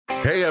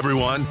Hey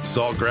everyone,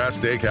 Saltgrass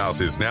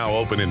Steakhouse is now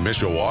open in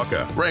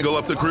Mishawaka. Wrangle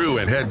up the crew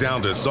and head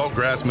down to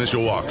Saltgrass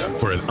Mishawaka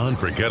for an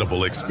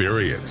unforgettable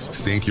experience.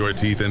 Sink your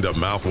teeth into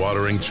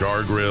mouth-watering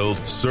char-grilled,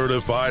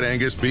 certified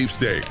Angus beef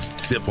steaks.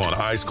 Sip on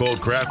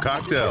ice-cold craft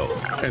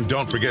cocktails. And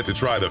don't forget to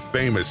try the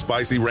famous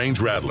spicy range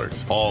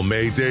rattlers, all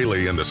made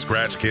daily in the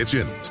Scratch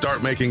Kitchen.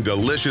 Start making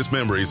delicious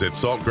memories at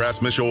Saltgrass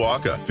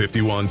Mishawaka,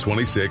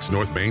 5126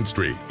 North Main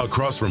Street,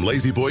 across from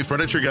Lazy Boy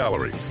Furniture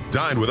Galleries.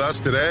 Dine with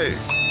us today.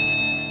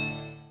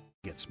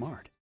 Get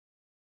smart.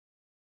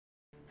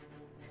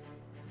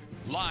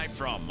 Live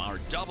from our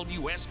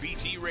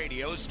WSBT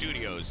radio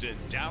studios in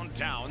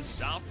downtown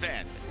South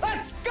Bend.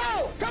 Let's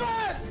go! Come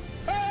on!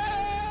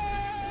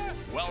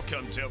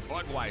 Welcome to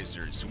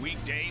Budweiser's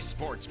Weekday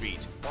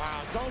Sportsbeat.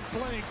 Wow, don't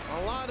blink.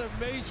 A lot of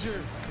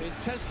major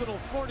intestinal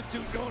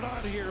fortitude going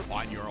on here.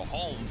 On your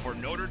home for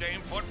Notre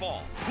Dame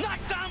football.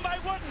 Knocked down by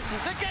Wooden.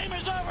 The game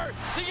is over.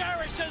 The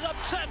Irish is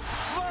upset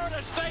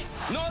Florida State.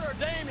 Notre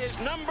Dame is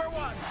number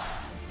one.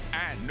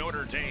 And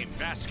Notre Dame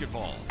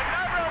basketball.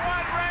 Number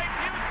one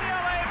ranked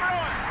UCLA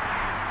Bruins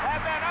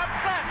have been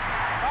upset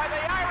by the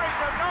Irish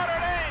of Notre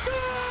Dame.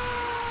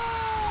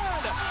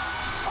 Good!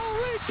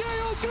 Enrique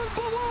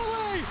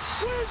Ogunbowale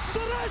wins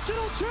the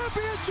national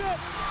championship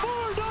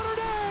for Notre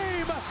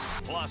Dame.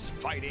 Plus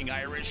Fighting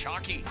Irish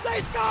hockey.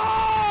 They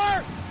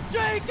score!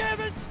 Jake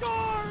Evans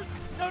scores!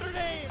 Notre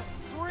Dame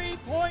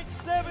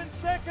 3.7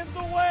 seconds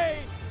away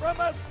from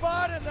a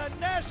spot in the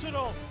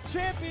national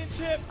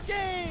championship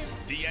game.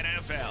 The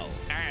NFL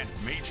and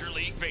Major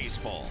League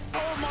Baseball.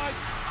 Oh my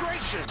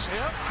gracious!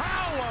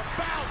 How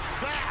about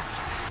that?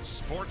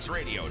 Sports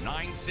Radio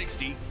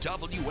 960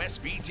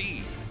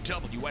 WSBT.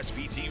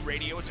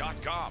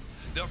 WSBTradio.com.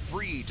 The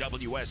free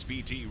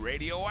WSBT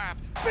radio app.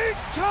 Big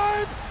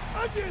time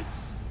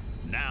Onions!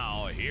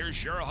 Now,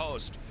 here's your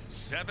host,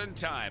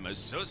 7-time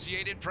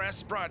Associated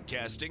Press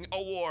Broadcasting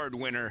Award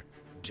winner,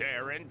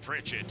 Darren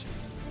Pritchett.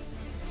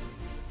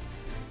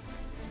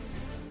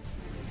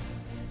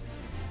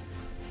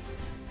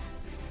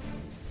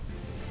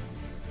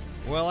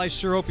 Well, I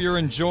sure hope you're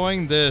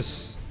enjoying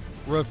this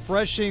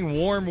refreshing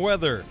warm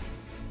weather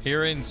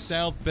here in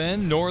South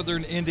Bend,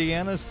 northern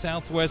Indiana,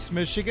 southwest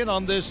Michigan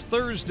on this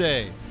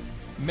Thursday,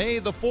 May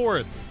the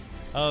 4th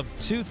of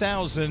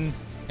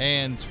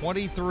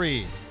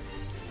 2023.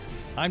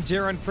 I'm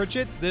Darren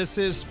Pritchett. This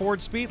is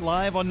Sportsbeat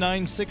live on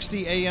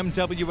 960 AM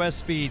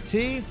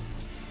WSBT.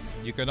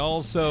 You can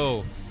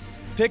also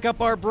pick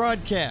up our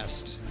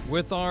broadcast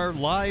with our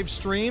live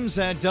streams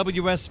at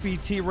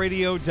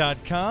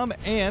WSBTradio.com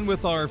and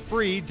with our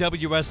free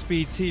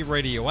WSBT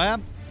radio app.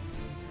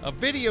 A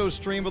video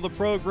stream of the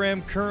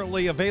program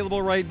currently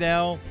available right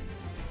now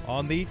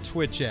on the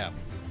Twitch app.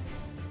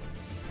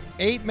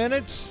 8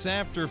 minutes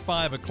after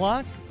 5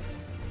 o'clock.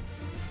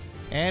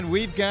 And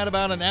we've got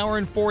about an hour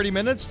and 40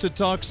 minutes to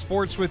talk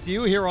sports with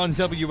you here on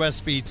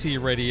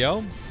WSBT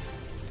Radio.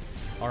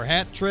 Our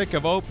hat trick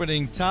of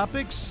opening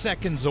topics,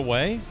 seconds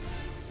away.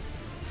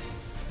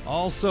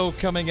 Also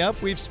coming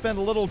up, we've spent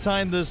a little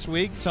time this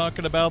week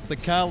talking about the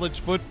college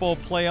football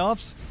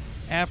playoffs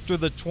after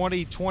the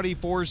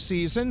 2024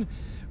 season,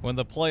 when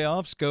the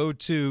playoffs go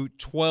to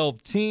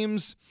 12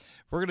 teams.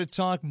 We're going to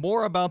talk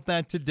more about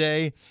that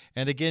today,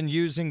 and again,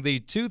 using the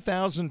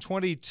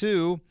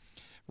 2022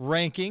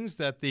 rankings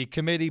that the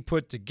committee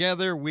put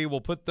together. We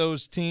will put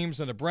those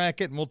teams in a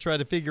bracket, and we'll try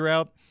to figure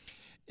out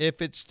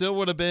if it still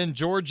would have been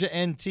Georgia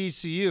and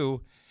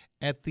TCU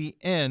at the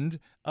end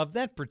of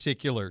that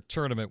particular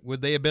tournament.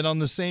 Would they have been on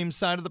the same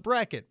side of the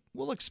bracket?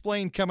 We'll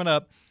explain coming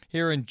up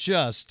here in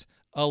just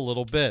a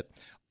little bit.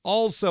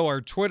 Also,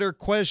 our Twitter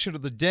question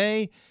of the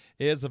day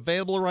is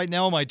available right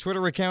now on my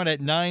Twitter account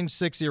at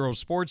 960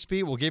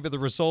 Sportsbeat. We'll give you the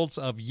results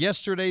of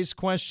yesterday's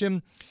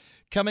question.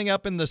 Coming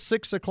up in the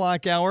 6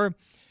 o'clock hour,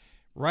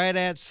 right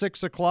at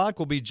 6 o'clock,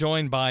 we'll be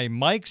joined by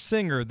Mike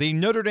Singer, the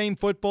Notre Dame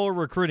football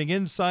recruiting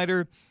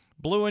insider,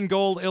 Blue and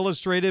Gold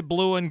Illustrated,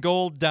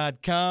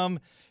 blueandgold.com.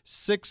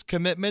 6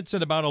 commitments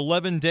in about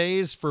 11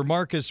 days for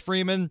Marcus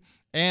Freeman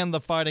and the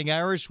Fighting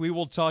Irish. We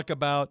will talk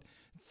about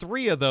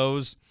 3 of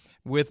those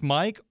with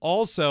Mike.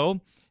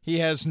 Also, he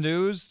has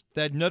news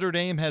that Notre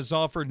Dame has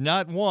offered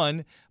not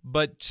 1,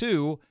 but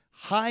 2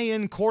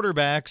 high-end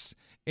quarterbacks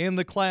in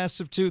the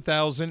class of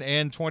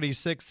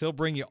 2026. He'll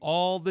bring you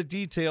all the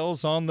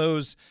details on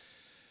those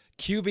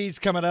QBs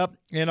coming up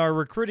in our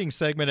recruiting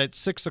segment at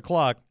 6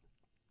 o'clock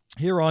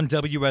here on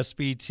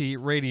WSBT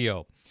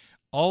Radio.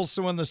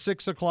 Also in the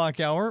 6 o'clock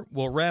hour,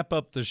 we'll wrap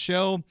up the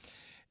show.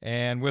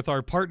 And with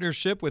our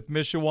partnership with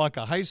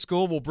Mishawaka High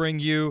School, we'll bring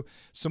you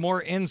some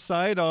more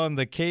insight on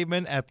the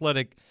Caveman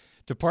Athletic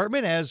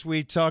Department as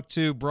we talk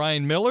to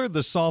Brian Miller, the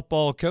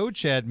softball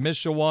coach at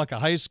Mishawaka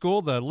High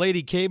School. The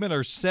Lady Cavemen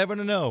are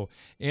 7-0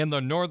 in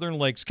the Northern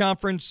Lakes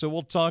Conference, so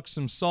we'll talk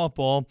some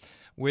softball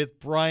with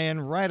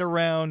Brian right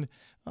around,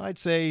 I'd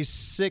say,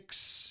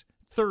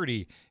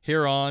 6:30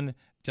 here on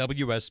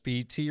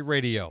WSBT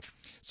Radio.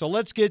 So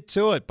let's get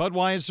to it.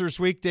 Budweiser's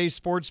Weekday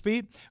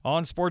Sportsbeat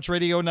on Sports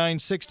Radio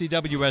 960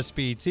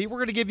 WSBT. We're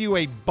going to give you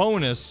a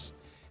bonus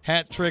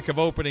hat trick of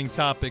opening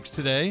topics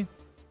today.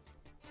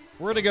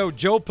 We're going to go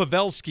Joe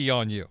Pavelski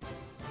on you.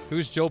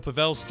 Who's Joe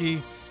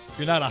Pavelski? If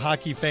you're not a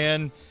hockey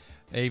fan,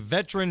 a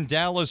veteran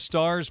Dallas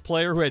Stars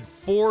player who had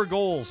 4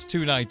 goals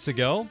 2 nights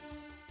ago.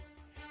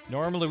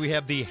 Normally we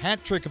have the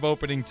hat trick of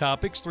opening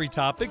topics, 3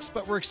 topics,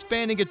 but we're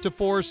expanding it to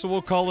 4, so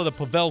we'll call it a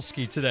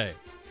Pavelski today.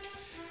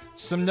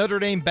 Some Notre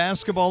Dame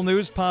basketball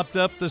news popped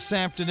up this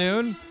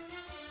afternoon.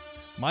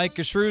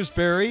 Micah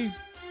Shrewsbury,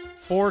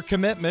 4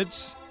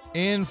 commitments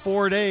in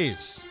 4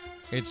 days.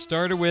 It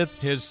started with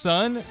his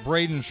son,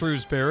 Braden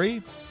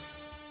Shrewsbury,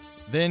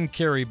 then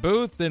Kerry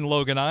Booth, then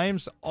Logan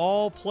Imes,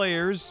 all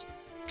players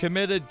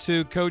committed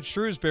to Coach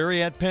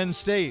Shrewsbury at Penn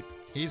State.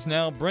 He's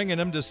now bringing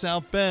them to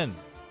South Bend.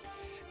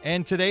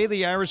 And today,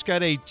 the Irish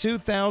got a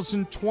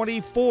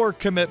 2024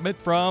 commitment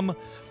from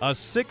a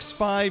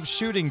 6'5"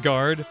 shooting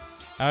guard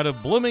out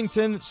of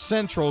Bloomington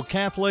Central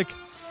Catholic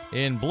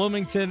in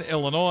Bloomington,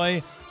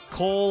 Illinois,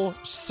 Cole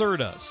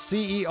Serta,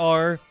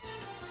 C-E-R-T-A.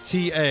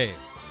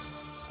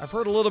 I've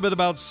heard a little bit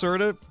about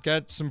Serta.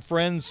 Got some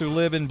friends who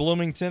live in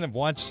Bloomington, have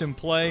watched him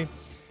play.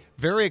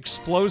 Very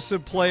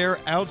explosive player,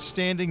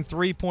 outstanding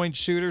three-point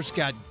shooter,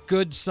 got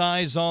good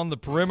size on the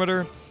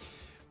perimeter.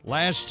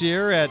 Last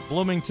year at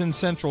Bloomington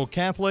Central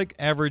Catholic,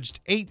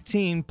 averaged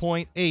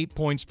 18.8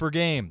 points per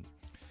game.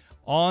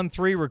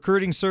 On3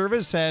 Recruiting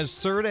Service has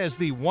Serta as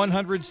the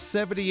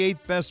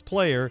 178th best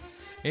player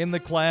in the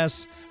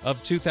class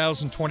of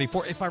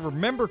 2024. If I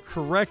remember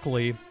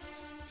correctly,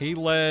 he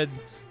led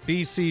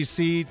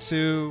BCC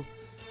to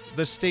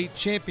the state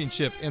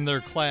championship in their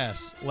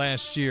class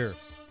last year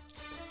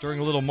during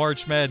a little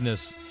March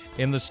Madness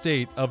in the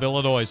state of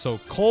Illinois. So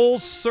Cole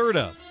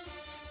Serta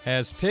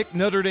has picked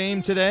Notre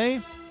Dame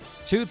today.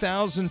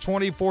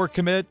 2024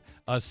 commit,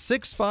 a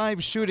 6'5"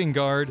 shooting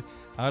guard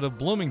out of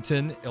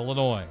Bloomington,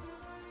 Illinois.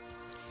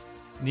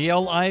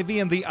 Niele Ivey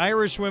and the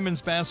Irish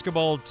women's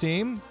basketball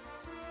team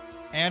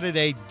added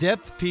a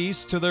depth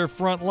piece to their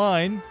front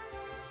line.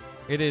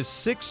 It is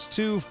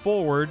 6'2"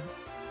 forward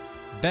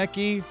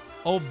Becky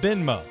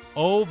Obinma,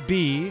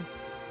 O-B-I-N-M-A.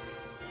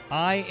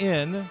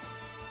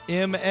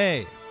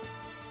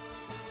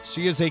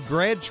 She is a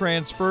grad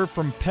transfer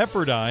from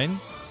Pepperdine.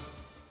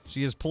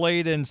 She has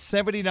played in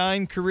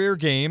 79 career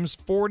games,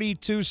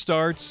 42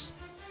 starts,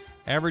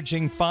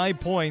 averaging 5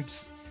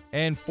 points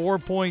and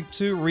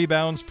 4.2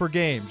 rebounds per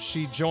game.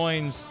 She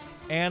joins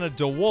Anna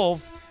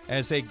DeWolf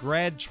as a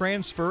grad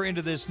transfer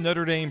into this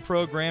Notre Dame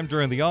program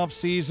during the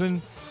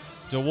offseason.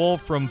 DeWolf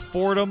from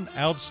Fordham,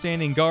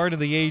 outstanding guard in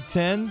the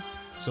A-10.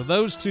 So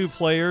those 2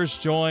 players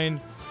join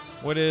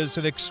what is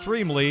an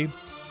extremely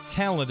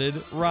talented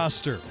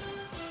roster.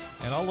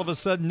 And all of a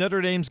sudden, Notre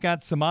Dame's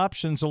got some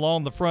options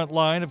along the front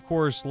line. Of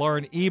course,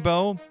 Lauren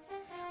Ebo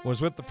was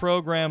with the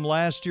program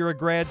last year, a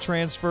grad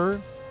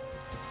transfer.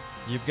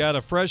 You've got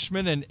a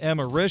freshman in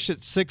Emma Risch at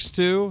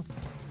 6'2".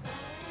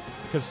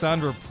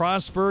 Cassandra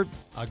Prosper,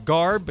 a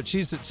guard, but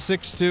she's at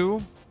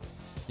 6'2".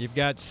 You've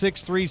got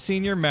 6'3"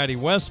 senior Maddie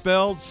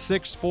Westbeld,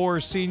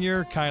 6'4"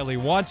 senior Kylie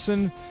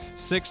Watson,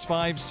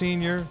 6'5"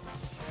 senior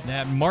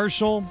Nat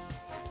Marshall,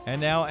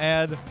 and now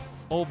add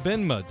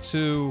Obinma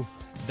to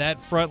that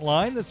front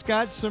line that's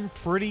got some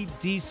pretty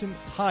decent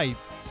height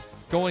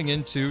going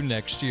into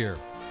next year.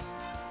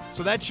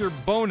 So that's your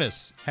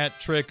bonus hat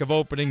trick of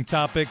opening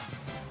topic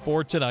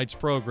for tonight's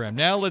program.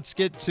 Now let's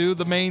get to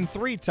the main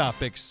 3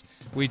 topics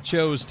we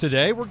chose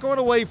today. We're going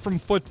away from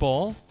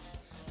football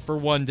for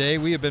one day.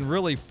 We have been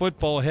really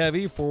football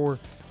heavy for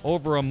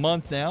over a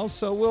month now,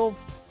 so we'll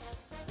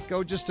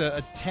go just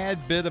a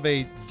tad bit of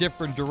a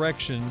different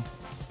direction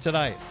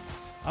tonight.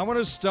 I want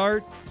to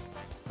start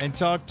and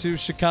talk to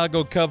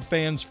Chicago Cub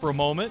fans for a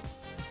moment.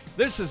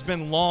 This has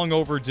been long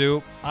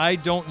overdue. I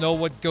don't know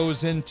what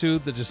goes into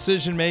the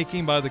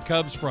decision-making by the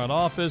Cubs front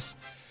office,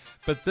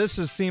 but this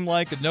has seemed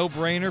like a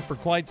no-brainer for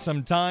quite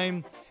some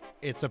time.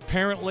 It's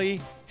apparently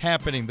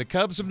happening. The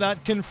Cubs have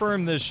not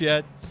confirmed this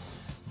yet,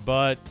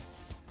 but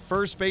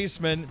first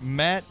baseman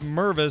Matt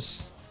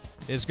Mervis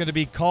is going to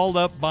be called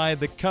up by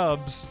the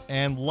Cubs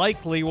and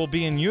likely will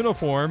be in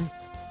uniform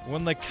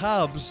when the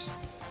Cubs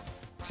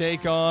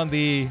take on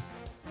the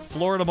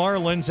Florida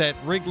Marlins at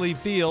Wrigley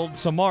Field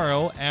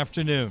tomorrow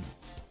afternoon.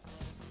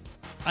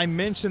 I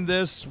mentioned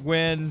this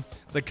when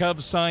the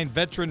Cubs signed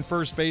veteran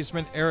first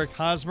baseman Eric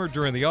Hosmer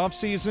during the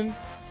offseason.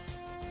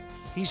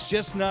 He's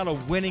just not a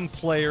winning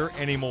player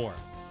anymore.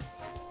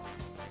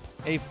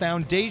 A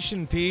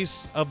foundation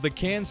piece of the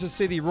Kansas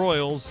City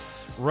Royals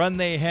run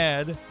they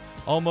had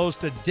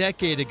almost a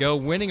decade ago,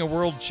 winning a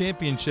world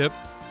championship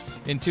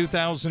in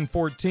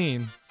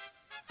 2014,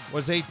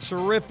 was a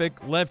terrific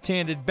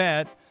left-handed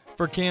bat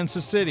for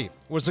Kansas City.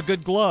 Was a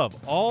good glove.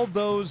 All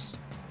those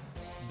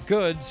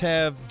goods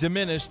have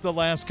diminished the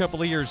last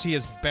couple of years. He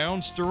has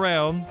bounced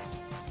around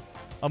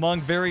among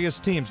various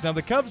teams. Now,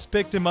 the Cubs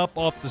picked him up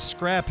off the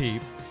scrap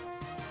heap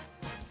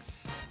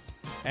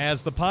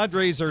as the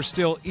Padres are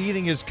still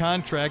eating his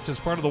contract as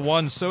part of the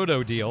Juan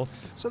Soto deal.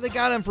 So they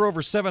got him for over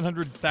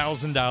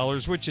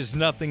 $700,000, which is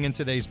nothing in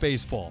today's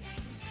baseball.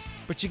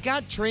 But you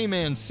got Trey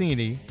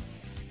Mancini,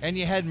 and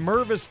you had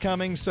Mervis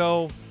coming,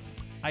 so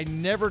I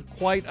never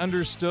quite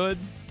understood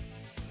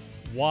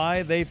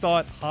why they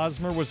thought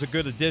Hosmer was a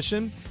good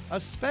addition,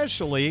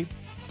 especially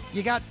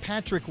you got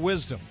Patrick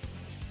Wisdom,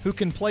 who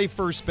can play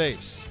first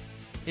base.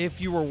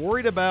 If you were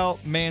worried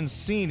about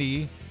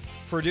Mancini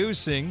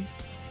producing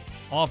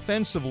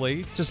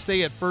offensively to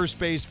stay at first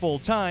base full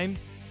time,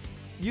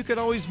 you could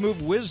always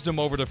move Wisdom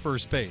over to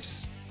first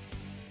base.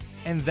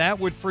 And that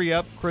would free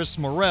up Chris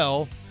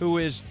Morrell, who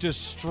is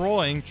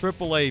destroying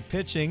AAA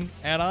pitching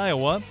at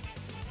Iowa,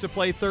 to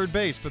play third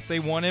base, but they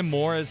want him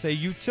more as a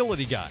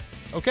utility guy.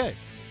 Okay.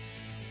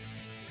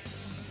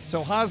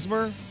 So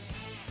Hosmer,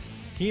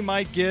 he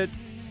might get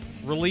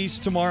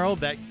released tomorrow.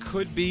 That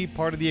could be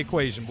part of the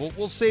equation.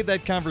 We'll save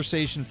that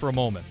conversation for a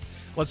moment.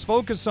 Let's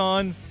focus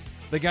on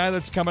the guy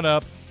that's coming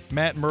up,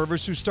 Matt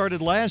Mervis, who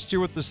started last year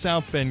with the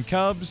South Bend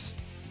Cubs.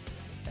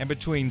 And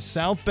between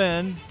South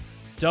Bend,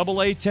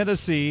 AA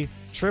Tennessee,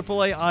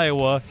 AAA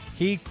Iowa,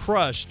 he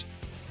crushed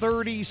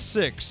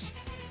 36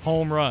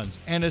 home runs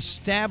and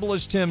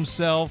established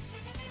himself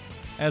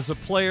as a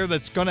player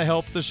that's going to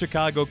help the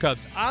Chicago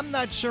Cubs. I'm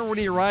not sure when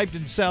he arrived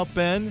in South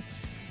Bend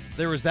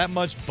there was that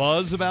much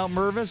buzz about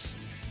Mervis,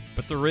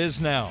 but there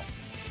is now.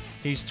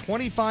 He's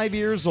 25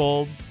 years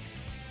old.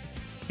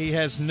 He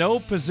has no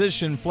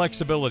position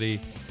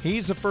flexibility.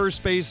 He's a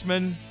first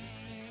baseman.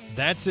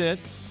 That's it.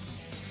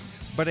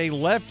 But a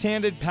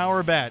left-handed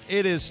power bat.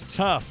 It is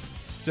tough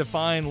to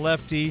find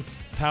lefty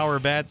power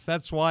bats.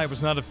 That's why I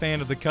was not a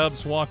fan of the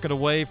Cubs walking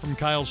away from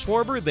Kyle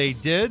Schwarber. They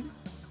did.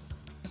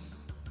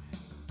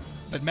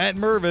 But Matt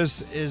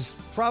Mervis is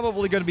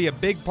probably going to be a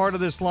big part of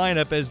this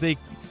lineup as they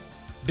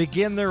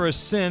begin their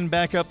ascent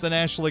back up the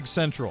National League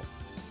Central.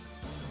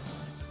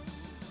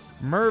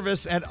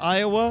 Mervis at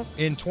Iowa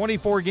in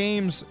 24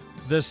 games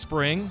this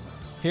spring,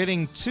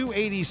 hitting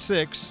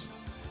 .286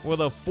 with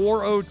a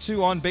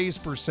 .402 on-base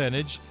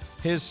percentage.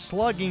 His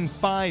slugging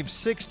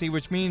 .560,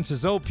 which means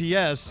his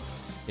OPS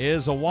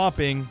is a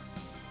whopping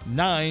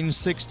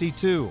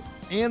 .962.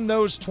 In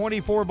those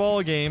 24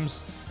 ball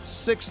games,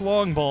 6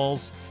 long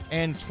balls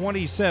and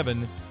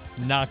 27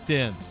 knocked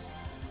in.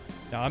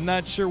 Now, I'm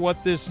not sure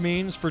what this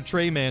means for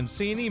Trey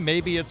Mancini.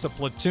 Maybe it's a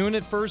platoon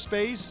at first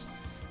base.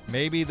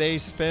 Maybe they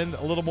spend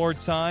a little more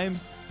time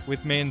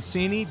with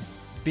Mancini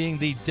being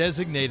the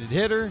designated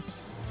hitter.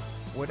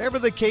 Whatever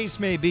the case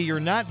may be, you're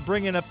not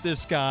bringing up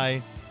this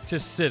guy to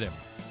sit him.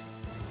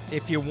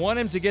 If you want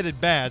him to get at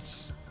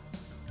bats,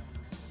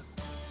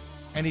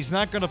 and he's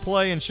not going to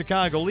play in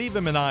Chicago, leave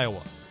him in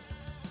Iowa.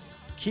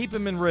 Keep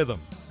him in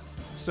rhythm.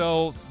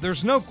 So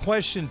there's no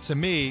question to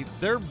me,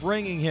 they're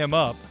bringing him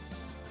up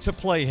to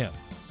play him.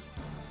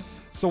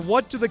 So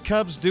what do the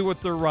Cubs do with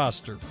their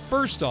roster?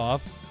 First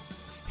off,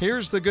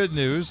 here's the good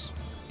news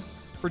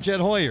for Jed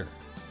Hoyer.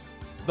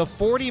 The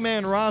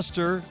 40-man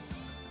roster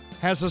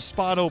has a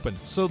spot open,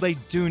 so they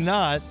do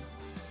not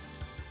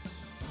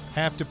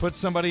have to put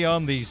somebody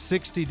on the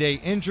 60-day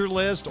injured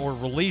list or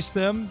release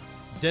them,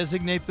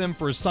 designate them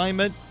for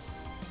assignment.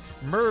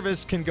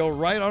 Mervis can go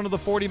right onto the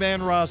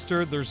 40-man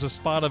roster. There's a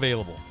spot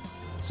available.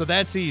 So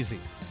that's easy.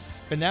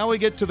 But now we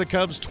get to the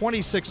Cubs'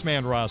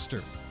 26-man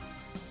roster.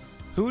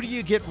 Who do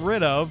you get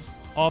rid of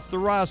off the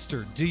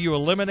roster? Do you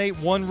eliminate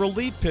one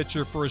relief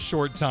pitcher for a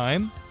short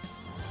time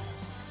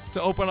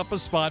to open up a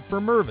spot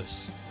for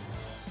Mervis?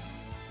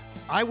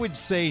 I would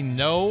say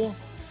no,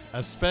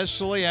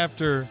 especially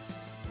after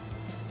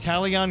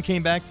Talion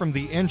came back from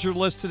the injured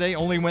list today,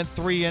 only went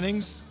 3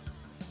 innings.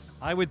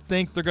 I would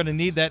think they're going to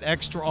need that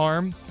extra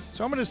arm.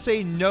 So I'm going to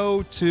say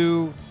no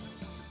to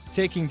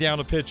taking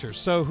down a pitcher.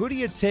 So who do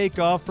you take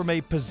off from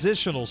a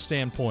positional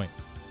standpoint?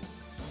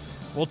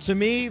 Well, to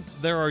me,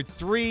 there are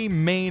 3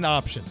 main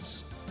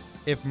options.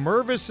 If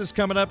Mervis is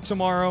coming up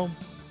tomorrow,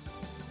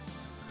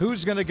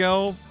 who's going to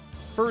go?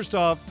 First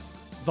off,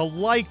 the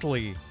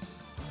likely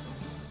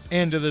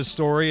end of this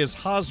story is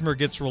Hosmer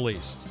gets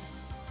released.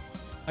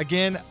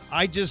 Again,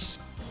 I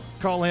just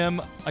call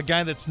him a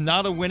guy that's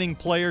not a winning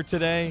player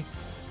today.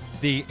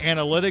 The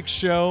analytics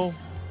show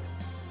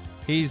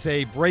he's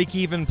a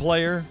break-even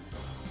player.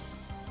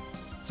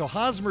 So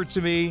Hosmer,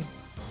 to me,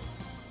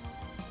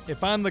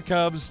 if I'm the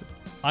Cubs,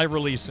 I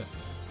release him.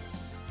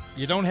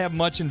 You don't have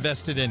much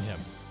invested in him.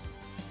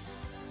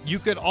 You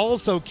could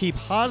also keep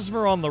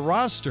Hosmer on the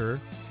roster,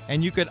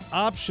 and you could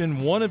option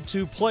one of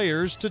 2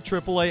 players to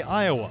AAA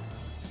Iowa.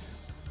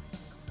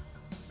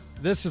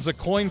 This is a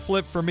coin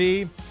flip for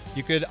me.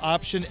 You could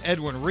option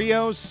Edwin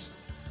Rios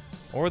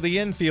or the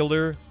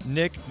infielder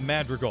Nick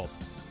Madrigal.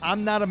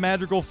 I'm not a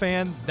Madrigal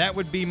fan. That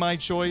would be my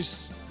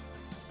choice.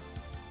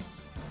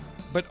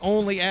 But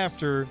only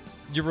after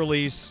you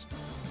release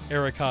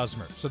Eric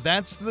Hosmer. So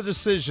that's the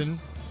decision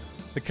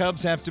the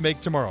Cubs have to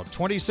make tomorrow.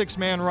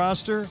 26-man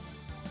roster.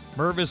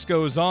 Mervis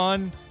goes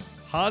on.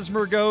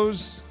 Hosmer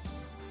goes.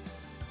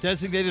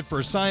 Designated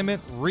for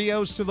assignment.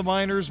 Rios to the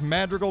minors.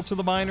 Madrigal to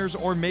the minors.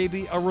 Or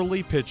maybe a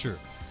relief pitcher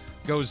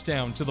goes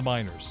down to the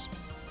minors.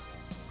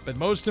 But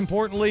most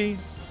importantly,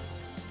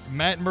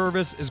 Matt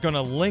Mervis is going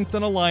to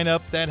lengthen a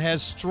lineup that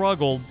has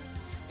struggled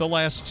the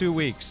last 2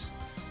 weeks.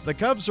 The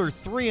Cubs are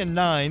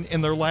 3-9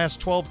 in their last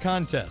 12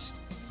 contests.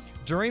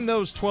 During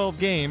those 12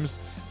 games,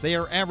 they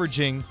are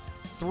averaging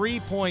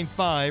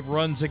 3.5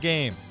 runs a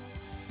game.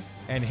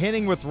 And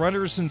hitting with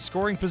runners in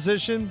scoring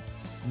position,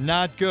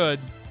 not good.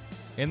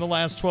 In the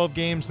last 12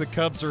 games, the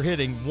Cubs are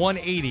hitting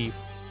 180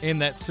 in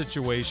that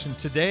situation.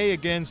 Today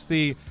against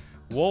the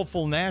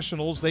Woeful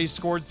Nationals, they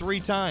scored 3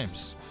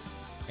 times.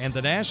 And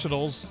the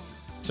Nationals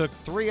took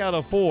 3 out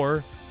of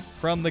 4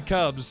 from the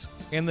Cubs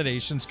in the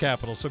nation's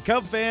capital. So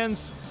Cub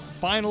fans,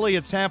 finally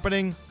it's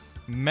happening.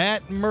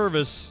 Matt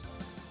Mervis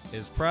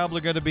is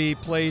probably going to be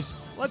placed,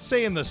 let's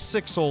say, in the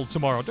 6th hole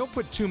tomorrow. Don't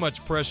put too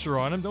much pressure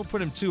on him. Don't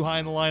put him too high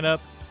in the lineup.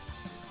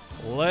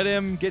 Let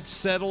him get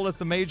settled at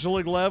the major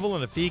league level,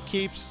 and if he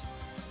keeps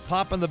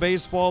popping the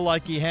baseball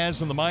like he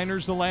has in the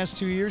minors the last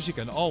 2 years, you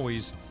can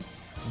always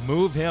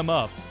move him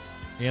up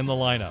in the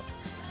lineup.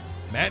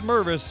 Matt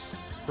Mervis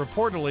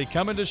reportedly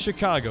coming to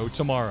Chicago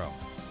tomorrow.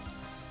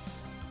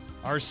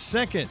 Our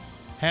second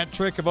hat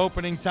trick of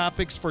opening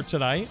topics for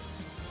tonight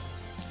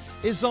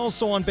is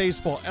also on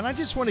baseball, and I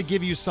just want to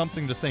give you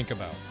something to think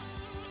about.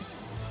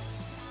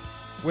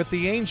 With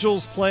the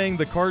Angels playing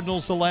the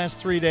Cardinals the last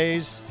 3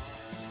 days,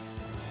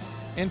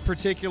 in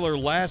particular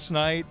last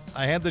night,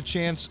 I had the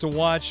chance to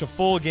watch a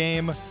full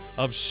game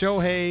of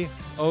Shohei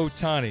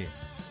Ohtani,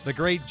 the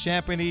great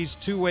Japanese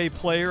two-way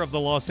player of the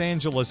Los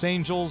Angeles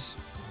Angels,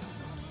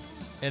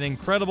 an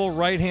incredible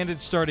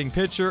right-handed starting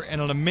pitcher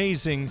and an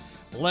amazing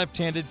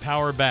left-handed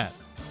power bat.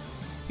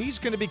 He's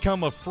going to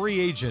become a free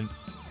agent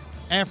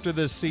after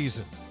this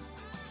season.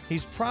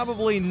 He's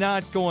probably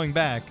not going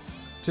back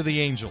to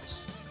the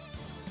Angels.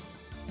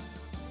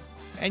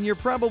 And you're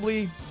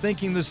probably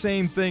thinking the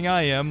same thing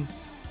I am.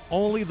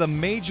 Only the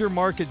major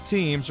market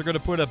teams are going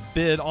to put a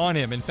bid on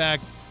him. In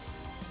fact,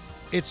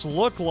 it's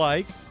looked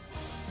like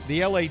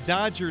the LA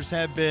Dodgers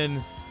have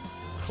been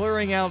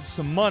clearing out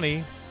some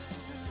money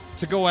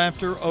to go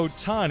after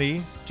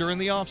Ohtani during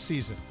the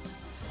offseason.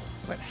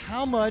 But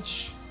how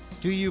much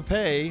do you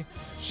pay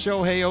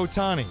Shohei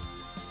Ohtani?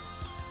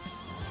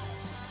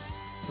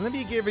 Let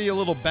me give you a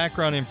little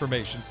background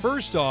information.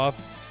 First off,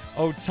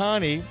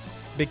 Ohtani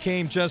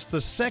became just the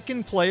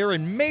second player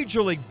in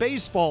Major League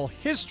Baseball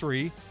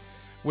history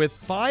with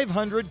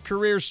 500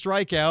 career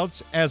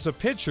strikeouts as a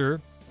pitcher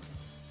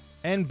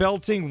and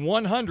belting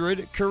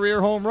 100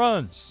 career home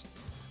runs.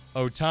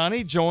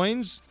 Ohtani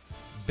joins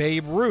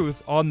Babe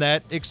Ruth on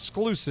that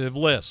exclusive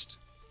list.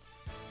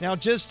 Now,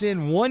 just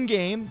in one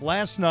game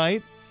last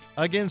night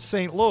against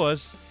St.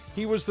 Louis,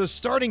 he was the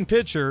starting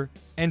pitcher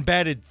and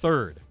batted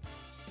third.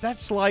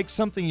 That's like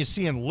something you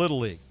see in Little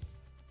League.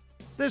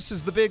 This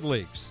is the big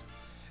leagues.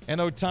 And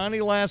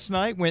Ohtani last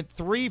night went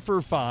 3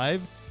 for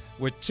 5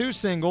 with 2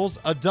 singles,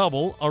 a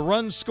double, a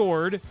run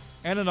scored,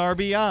 and an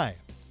RBI.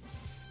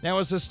 Now,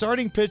 as a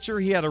starting pitcher,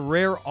 he had a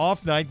rare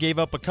off night, gave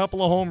up a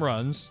couple of home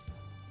runs,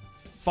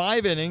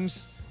 5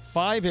 innings,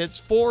 5 hits,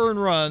 4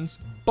 earned runs,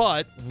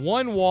 but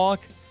 1 walk,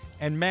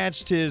 and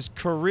matched his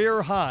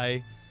career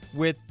high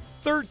with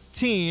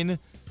 13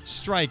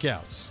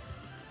 strikeouts.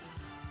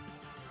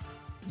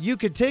 You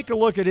could take a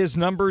look at his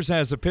numbers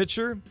as a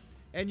pitcher,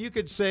 and you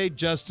could say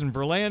Justin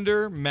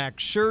Verlander,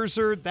 Max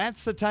Scherzer,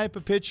 that's the type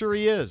of pitcher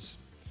he is.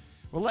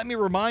 Well, let me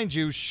remind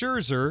you,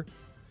 Scherzer,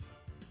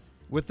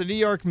 with the New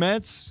York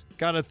Mets,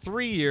 got a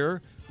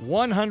 3-year,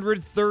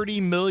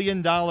 $130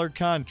 million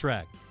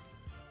contract.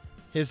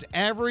 His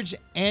average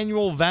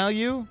annual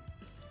value,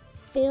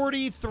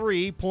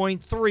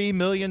 $43.3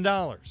 million.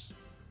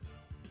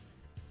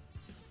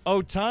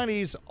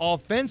 Ohtani's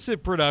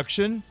offensive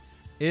production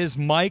is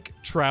Mike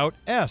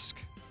Trout-esque.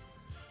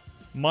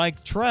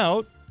 Mike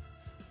Trout,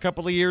 a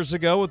couple of years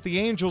ago with the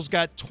Angels,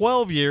 got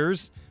 12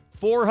 years,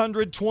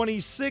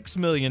 $426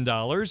 million.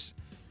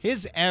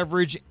 His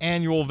average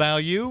annual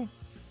value,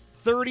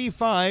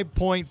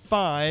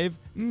 $35.5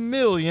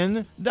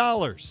 million.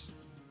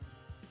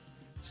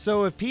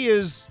 So if he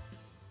is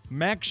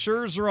Max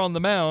Scherzer on the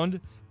mound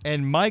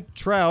and Mike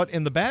Trout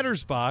in the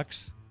batter's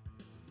box,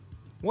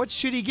 what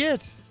should he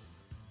get?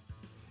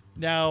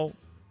 Now,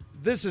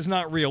 this is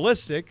not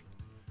realistic,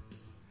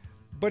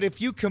 but if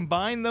you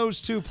combine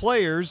those two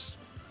players,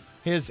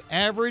 his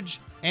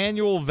average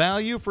annual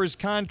value for his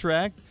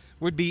contract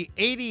would be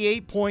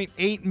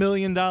 $88.8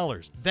 million.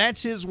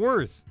 That's his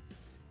worth.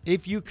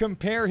 If you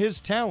compare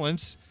his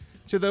talents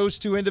to those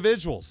two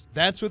individuals,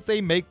 that's what they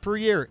make per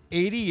year,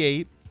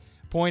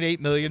 $88.8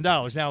 million.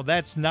 Now,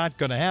 that's not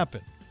going to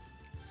happen.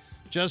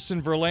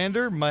 Justin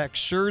Verlander, Max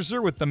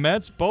Scherzer with the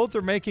Mets, both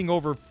are making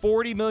over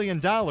 $40 million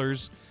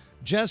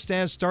just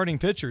as starting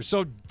pitchers.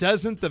 So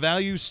doesn't the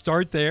value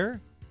start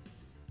there?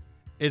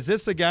 Is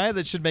this a guy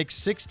that should make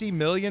 $60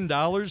 million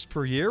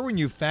per year when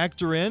you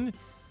factor in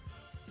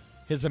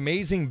his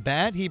amazing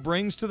bat he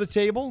brings to the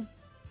table?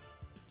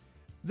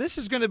 This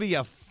is going to be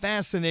a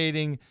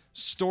fascinating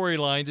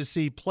storyline to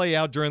see play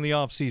out during the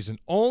offseason.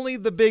 Only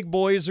the big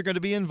boys are going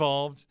to be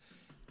involved.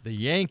 The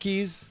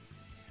Yankees,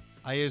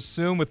 I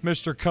assume with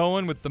Mr.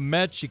 Cohen, with the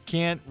Mets, you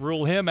can't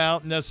rule him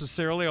out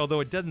necessarily,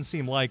 although it doesn't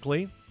seem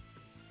likely.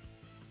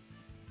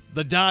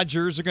 The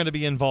Dodgers are going to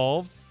be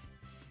involved.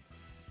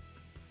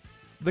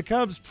 The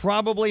Cubs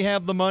probably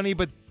have the money,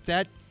 but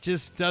that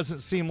just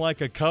doesn't seem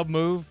like a Cub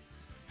move.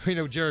 We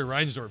know Jerry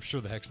Reinsdorf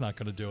sure the heck's not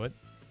going to do it.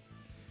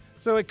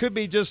 So it could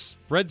be just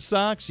Red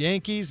Sox,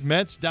 Yankees,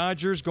 Mets,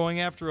 Dodgers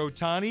going after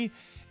Ohtani.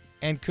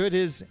 And could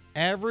his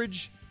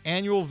average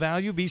annual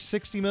value be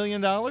 $60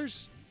 million?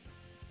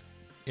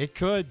 It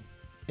could.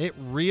 It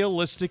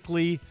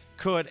realistically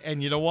could.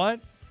 And you know what?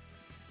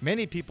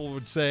 Many people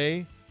would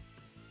say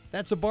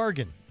that's a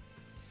bargain.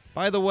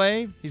 By the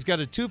way, he's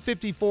got a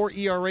 2.54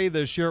 ERA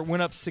this year. It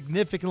went up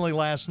significantly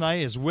last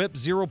night. His whip,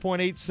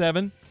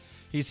 0.87.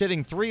 He's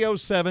hitting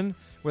 .307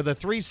 with a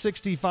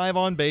 .365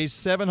 on base,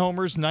 7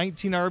 homers,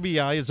 19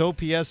 RBI. His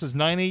OPS is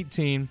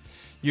 .918.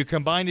 You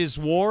combine his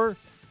WAR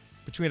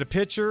between a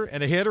pitcher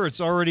and a hitter,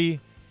 it's already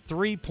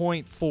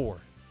 3.4.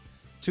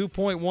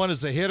 2.1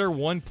 as a hitter,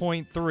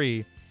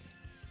 1.3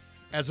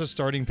 as a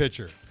starting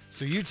pitcher.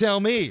 So you tell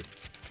me,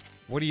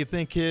 what do you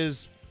think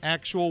his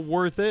actual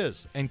worth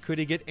is? And could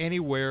he get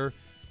anywhere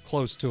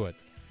close to it?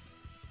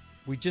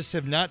 We just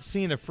have not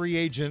seen a free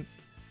agent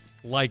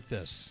like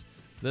this.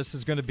 This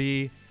is going to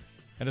be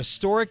an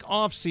historic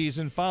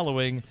offseason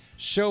following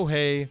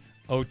Shohei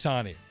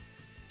Ohtani.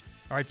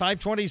 All right,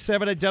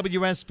 5:27 at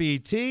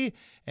WSBT,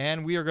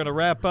 and we are going to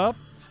wrap up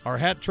our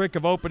hat trick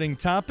of opening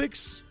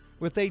topics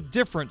with a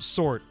different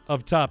sort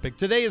of topic.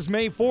 Today is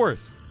May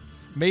 4th.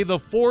 May the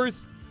 4th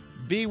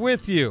be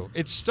with you.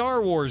 It's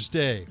Star Wars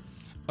Day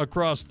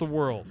across the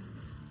world.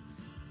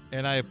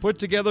 And I have put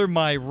together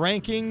my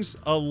rankings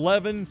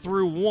 11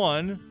 through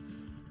 1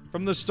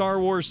 from the Star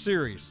Wars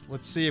series.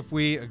 Let's see if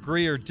we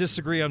agree or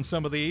disagree on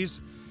some of these.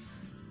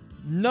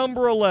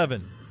 Number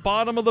 11,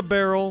 bottom of the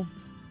barrel.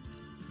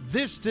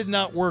 This did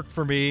not work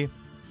for me.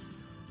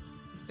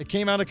 It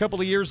came out a couple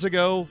of years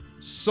ago,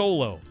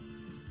 Solo.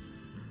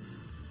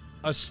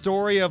 A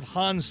story of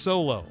Han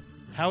Solo,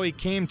 how he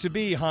came to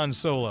be Han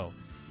Solo.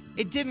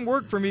 It didn't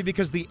work for me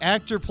because the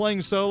actor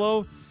playing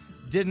Solo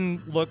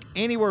didn't look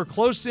anywhere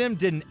close to him,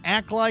 didn't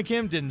act like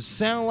him, didn't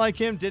sound like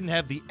him, didn't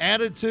have the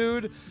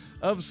attitude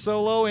of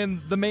Solo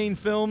in the main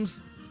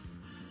films.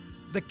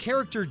 The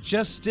character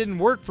just didn't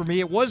work for me.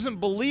 It wasn't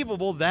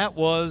believable that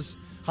was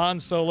Han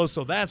Solo,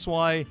 so that's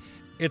why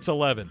it's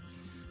 11.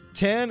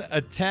 10,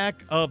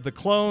 Attack of the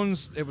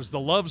Clones. It was the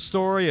love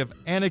story of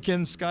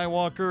Anakin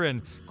Skywalker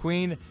and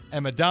Queen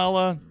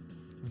Amidala.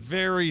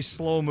 Very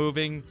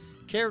slow-moving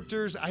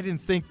characters. I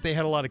didn't think they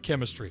had a lot of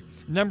chemistry.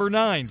 Number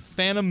 9,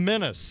 Phantom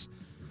Menace.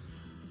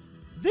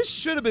 This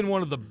should have been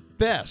one of the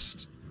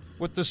best,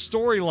 with the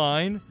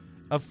storyline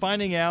of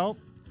finding out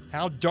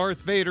how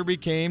Darth Vader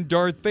became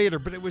Darth Vader,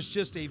 but it was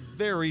just a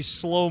very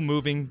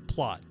slow-moving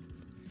plot.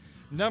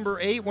 Number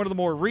 8, one of the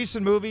more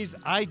recent movies,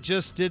 I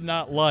just did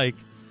not like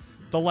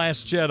The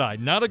Last Jedi.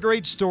 Not a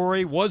great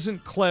story,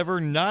 wasn't clever,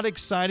 not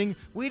exciting.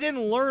 We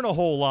didn't learn a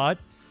whole lot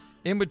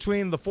in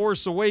between The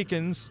Force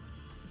Awakens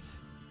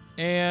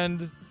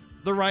and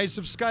The Rise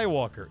of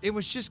Skywalker. It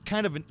was just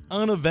kind of an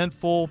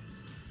uneventful,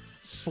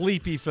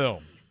 sleepy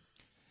film.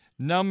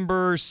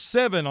 Number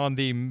 7 on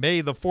the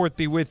May the 4th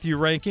Be With You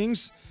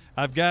rankings,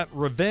 I've got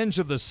Revenge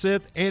of the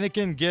Sith.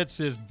 Anakin gets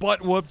his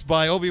butt whooped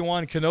by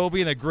Obi-Wan Kenobi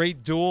in a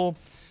great duel,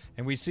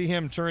 and we see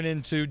him turn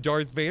into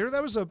Darth Vader.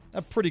 That was a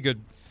pretty good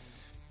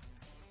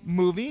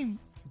movie.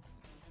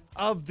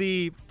 Of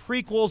the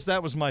prequels,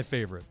 that was my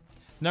favorite.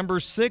 Number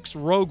 6,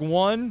 Rogue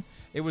One.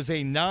 It was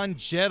a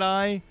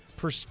non-Jedi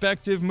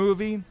perspective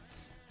movie.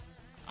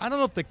 I don't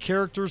know if the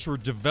characters were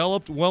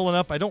developed well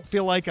enough. I don't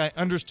feel like I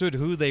understood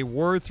who they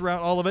were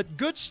throughout all of it.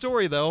 Good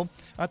story, though.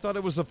 I thought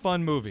it was a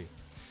fun movie.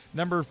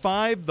 Number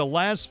 5, the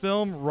last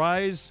film,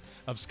 Rise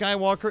of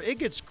Skywalker. It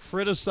gets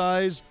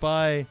criticized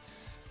by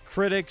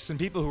critics and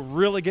people who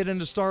really get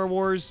into Star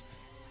Wars.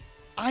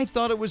 I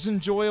thought it was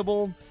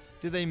enjoyable.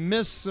 Did they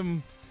miss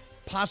some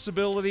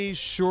possibilities?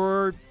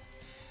 Sure.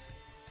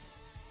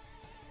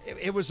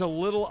 It was a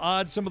little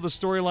odd, some of the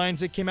storylines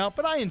that came out,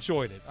 but I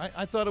enjoyed it.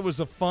 I thought it was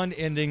a fun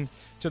ending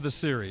to the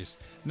series.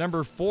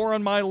 Number 4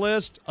 on my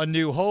list, A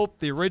New Hope,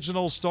 the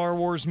original Star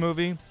Wars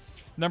movie.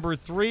 Number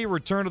 3,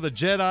 Return of the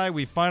Jedi.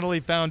 We finally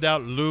found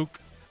out, Luke,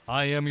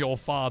 I am your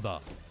father.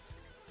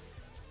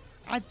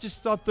 I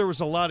just thought there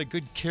was a lot of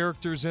good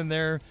characters in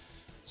there.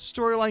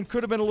 Storyline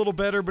could have been a little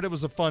better, but it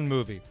was a fun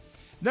movie.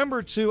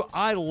 Number 2,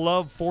 I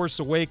love Force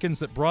Awakens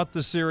that brought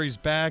the series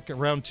back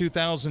around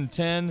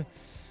 2010.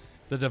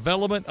 The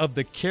development of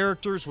the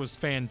characters was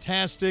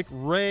fantastic.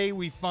 Rey,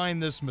 we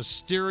find this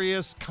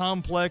mysterious,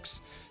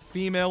 complex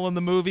female in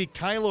the movie.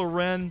 Kylo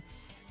Ren,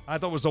 I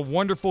thought was a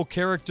wonderful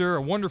character,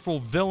 a wonderful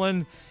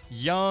villain.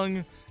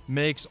 Young,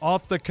 makes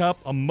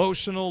off-the-cuff,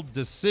 emotional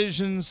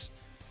decisions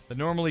that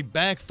normally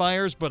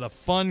backfires, but a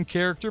fun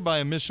character by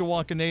a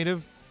Mishawaka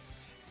native.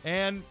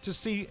 And to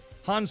see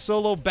Han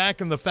Solo back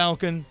in the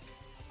Falcon,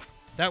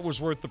 that was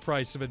worth the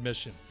price of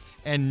admission.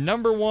 And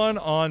number 1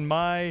 on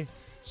my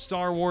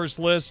Star Wars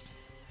list,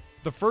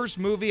 the first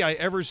movie I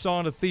ever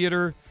saw in a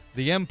theater,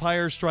 The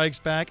Empire Strikes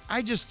Back.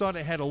 I just thought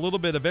it had a little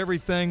bit of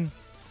everything.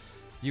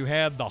 You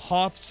had the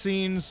Hoth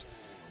scenes,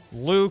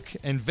 Luke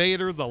and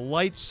Vader, the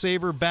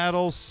lightsaber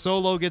battles.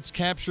 Solo gets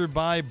captured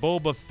by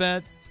Boba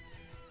Fett,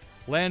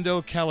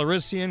 Lando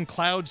Calrissian,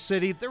 Cloud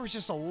City. There was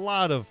just a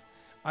lot of,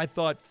 I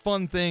thought,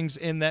 fun things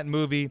in that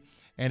movie,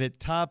 and it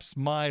tops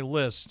my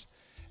list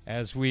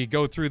as we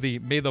go through the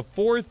May the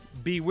 4th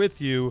Be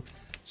With You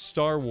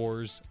Star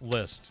Wars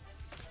list.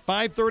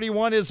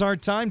 5:31 is our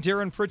time.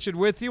 Darren Pritchett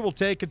with you. We'll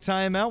take a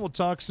timeout. We'll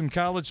talk some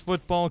college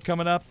football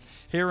coming up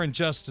here in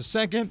just a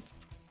second.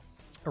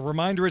 A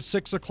reminder at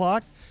 6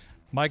 o'clock,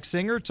 Mike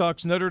Singer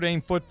talks Notre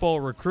Dame football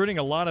recruiting.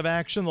 A lot of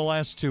action the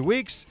last 2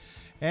 weeks.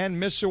 And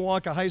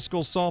Mishawaka High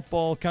School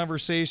softball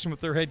conversation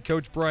with their head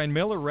coach Brian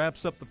Miller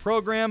wraps up the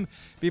program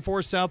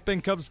before South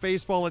Bend Cubs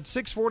baseball at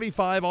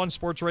 6:45 on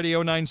Sports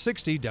Radio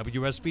 960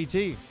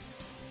 WSBT.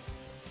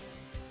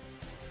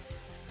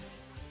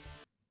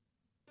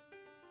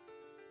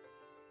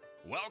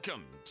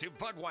 Welcome to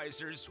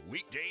Budweiser's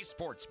Weekday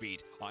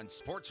Sportsbeat on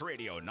Sports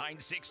Radio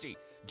 960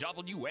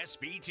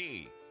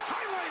 WSBT.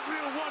 Highlight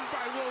reel won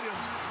by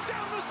Williams.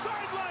 Down the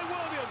sideline,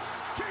 Williams.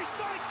 Chased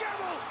by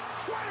Gamble.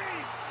 20,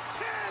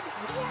 10.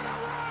 What a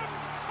run.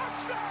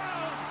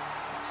 Touchdown.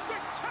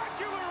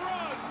 Spectacular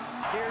run.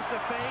 Here's the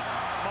fake.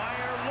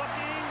 Meyer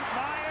looking.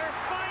 Meyer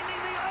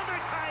finding the other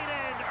tight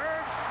end.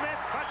 Irv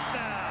Smith,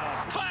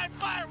 touchdown.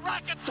 5-5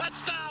 Rocket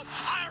touchdown.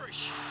 Irish.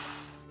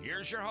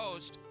 Here's your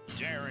host,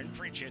 Darren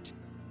Pritchett.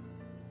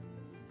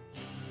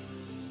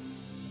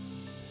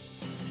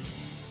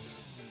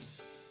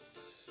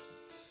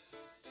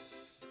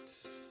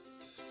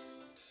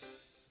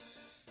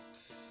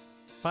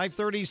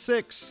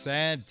 .536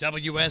 at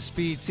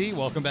WSBT.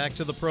 Welcome back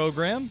to the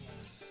program.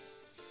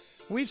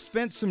 We've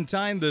spent some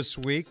time this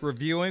week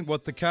reviewing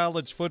what the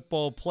college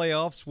football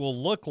playoffs will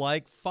look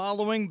like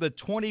following the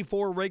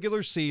 24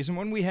 regular season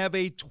when we have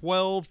a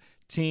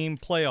 12-team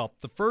playoff.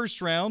 The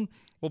first round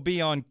will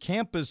be on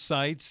campus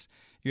sites.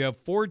 You have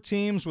 4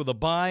 teams with a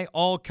bye,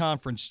 all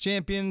conference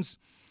champions.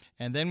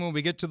 And then when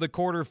we get to the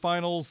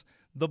quarterfinals,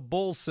 the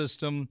bowl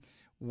system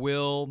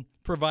will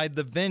provide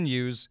the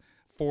venues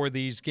for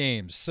these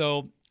games.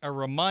 So a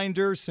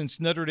reminder, since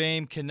Notre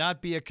Dame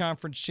cannot be a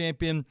conference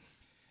champion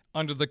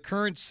under the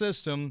current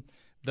system,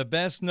 the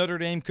best Notre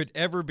Dame could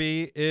ever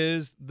be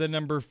is the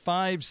number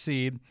 5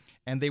 seed,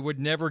 and they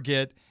would never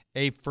get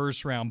a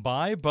first-round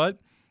bye. But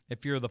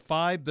if you're the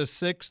 5, the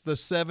 6, the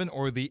 7,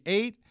 or the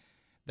 8,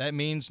 that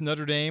means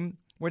Notre Dame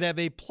would have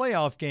a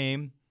playoff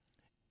game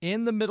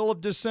in the middle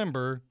of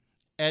December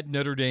at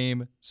Notre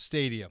Dame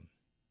Stadium.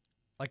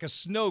 Like a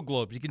snow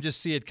globe. You can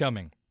just see it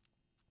coming.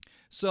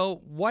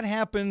 So what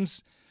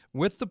happens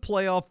with the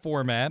playoff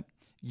format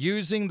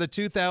using the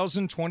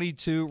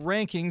 2022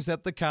 rankings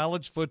that the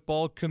College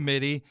Football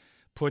Committee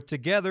put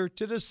together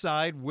to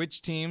decide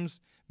which teams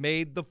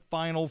made the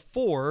Final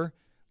Four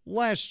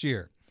last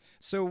year?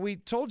 So we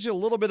told you a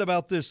little bit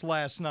about this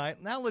last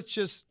night. Now let's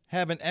just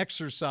have an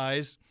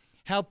exercise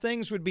how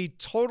things would be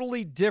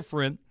totally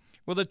different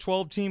with a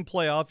 12-team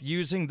playoff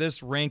using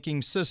this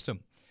ranking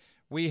system.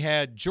 We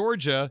had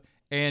Georgia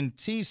and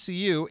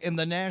TCU in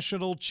the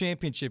national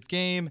championship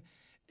game.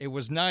 It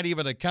was not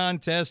even a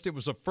contest. It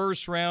was a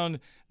first-round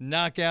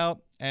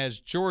knockout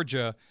as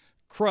Georgia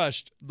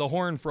crushed the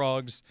Horned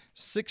Frogs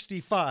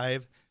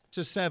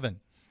 65-7.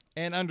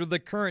 And under the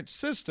current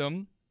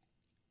system,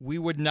 we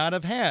would not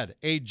have had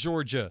a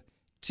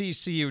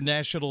Georgia-TCU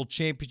national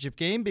championship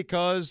game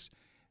because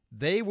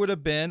they would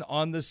have been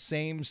on the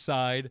same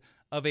side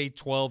of a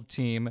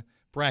 12-team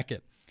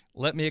bracket.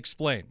 Let me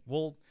explain.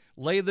 We'll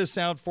lay this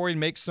out for you and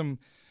make some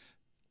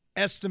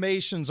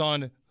estimations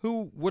on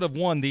who would have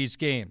won these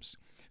games.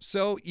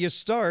 So you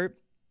start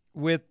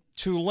with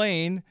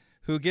Tulane,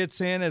 who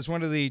gets in as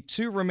one of the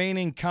 2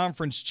 remaining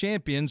conference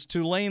champions.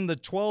 Tulane, the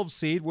 12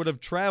 seed, would have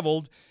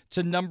traveled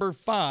to number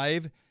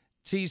 5,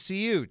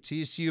 TCU.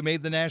 TCU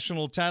made the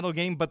national title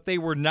game, but they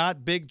were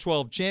not Big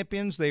 12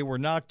 champions. They were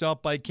knocked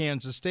off by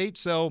Kansas State,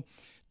 so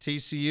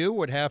TCU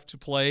would have to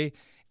play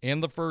in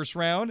the first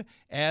round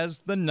as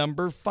the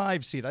number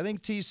 5 seed. I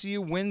think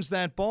TCU wins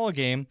that ball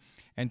game,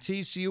 and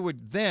TCU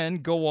would then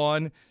go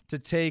on to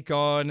take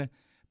on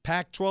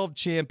Pac-12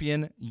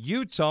 champion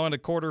Utah in a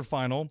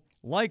quarterfinal,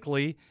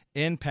 likely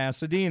in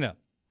Pasadena.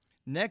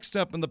 Next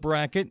up in the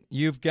bracket,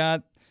 you've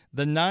got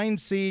the 9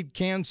 seed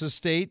Kansas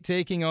State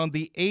taking on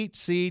the 8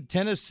 seed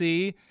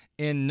Tennessee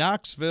in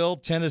Knoxville,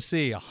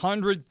 Tennessee.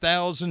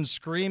 100,000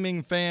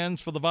 screaming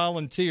fans for the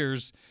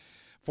Volunteers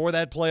for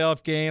that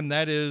playoff game.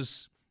 That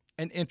is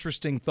an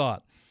interesting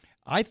thought.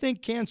 I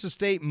think Kansas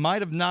State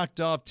might have knocked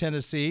off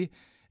Tennessee.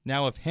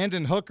 Now, if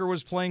Hendon Hooker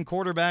was playing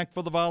quarterback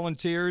for the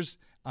Volunteers,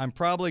 I'm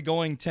probably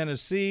going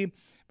Tennessee,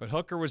 but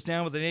Hooker was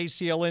down with an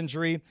ACL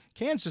injury.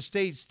 Kansas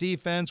State's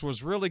defense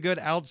was really good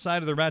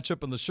outside of their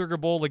matchup in the Sugar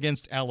Bowl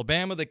against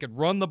Alabama. They could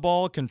run the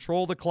ball,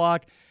 control the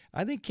clock.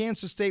 I think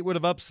Kansas State would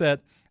have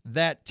upset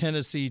that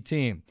Tennessee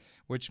team,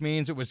 which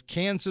means it was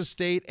Kansas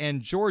State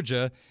and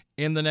Georgia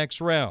in the next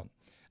round.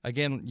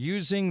 Again,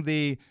 using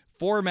the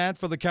format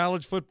for the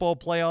college football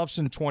playoffs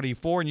in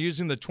 24 and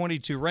using the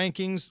 22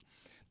 rankings,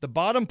 the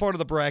bottom part of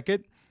the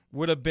bracket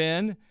would have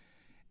been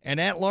an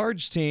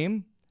at-large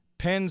team,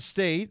 Penn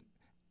State,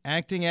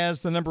 acting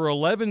as the number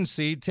 11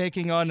 seed,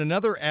 taking on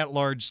another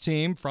at-large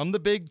team from the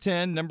Big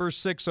Ten, number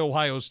 6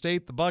 Ohio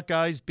State. The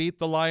Buckeyes beat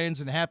the Lions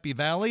in Happy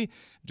Valley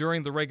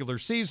during the regular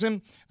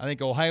season. I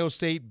think Ohio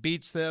State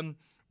beats them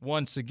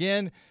once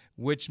again,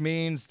 which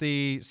means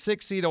the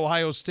 6-seed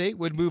Ohio State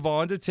would move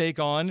on to take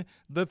on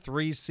the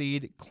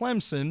 3-seed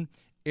Clemson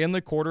in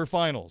the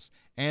quarterfinals.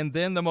 And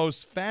then the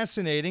most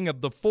fascinating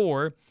of the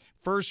 4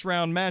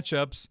 first-round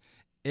matchups,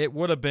 it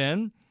would have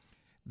been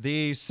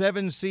the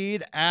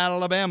 7-seed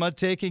Alabama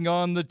taking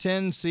on the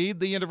 10-seed,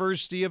 the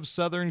University of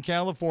Southern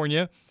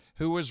California,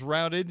 who was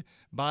routed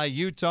by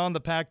Utah in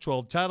the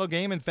Pac-12 title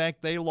game. In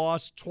fact, they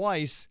lost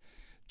twice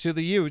to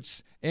the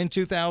Utes in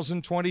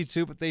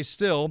 2022, but they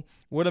still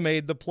would have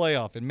made the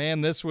playoff. And,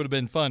 man, this would have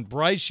been fun.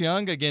 Bryce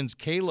Young against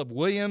Caleb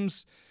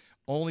Williams,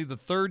 only the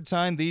third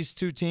time these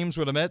two teams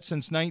would have met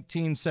since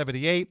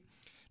 1978.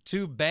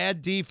 Two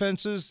bad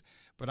defenses,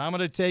 but I'm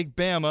going to take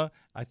Bama.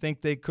 I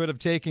think they could have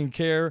taken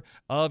care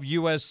of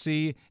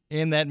USC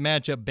in that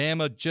matchup.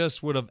 Bama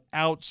just would have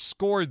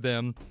outscored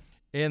them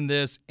in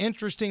this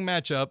interesting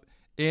matchup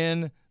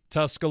in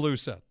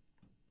Tuscaloosa.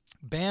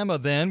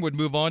 Bama then would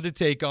move on to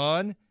take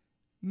on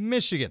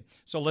Michigan.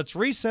 So let's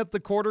reset the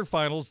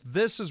quarterfinals.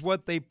 This is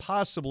what they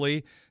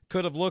possibly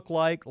could have looked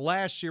like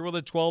last year with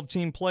a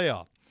 12-team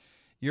playoff.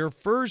 Your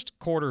first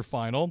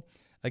quarterfinal,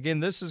 again,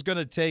 this is going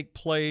to take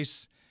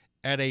place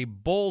at a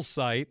bowl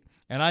site,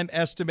 and I'm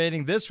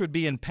estimating this would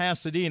be in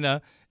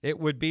Pasadena. It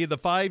would be the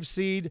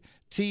 5-seed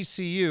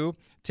TCU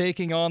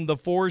taking on the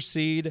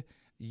 4-seed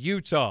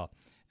Utah.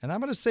 And I'm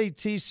going to say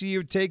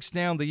TCU takes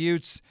down the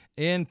Utes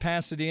in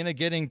Pasadena,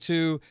 getting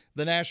to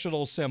the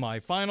national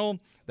semifinal.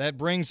 That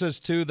brings us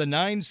to the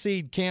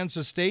 9-seed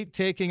Kansas State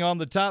taking on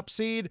the top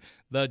seed,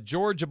 the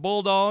Georgia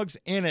Bulldogs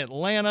in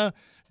Atlanta.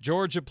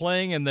 Georgia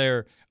playing in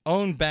their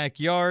own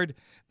backyard.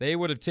 They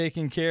would have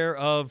taken care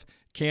of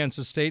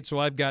Kansas State, so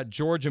I've got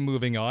Georgia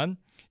moving on.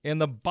 In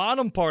the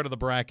bottom part of the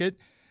bracket,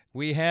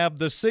 we have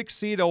the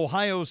 6-seed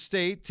Ohio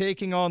State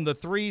taking on the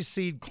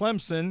 3-seed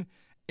Clemson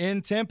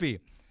in Tempe.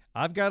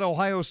 I've got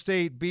Ohio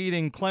State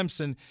beating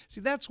Clemson.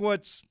 See, that's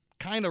what's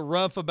kind of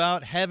rough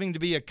about having to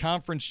be a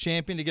conference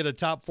champion to get a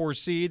top 4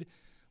 seed.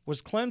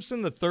 Was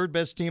Clemson the third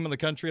best team in the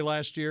country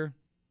last year?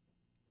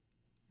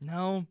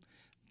 No.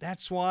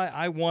 That's why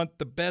I want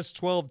the best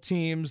 12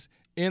 teams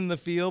in the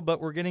field, but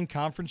we're getting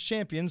conference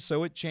champions,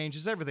 so it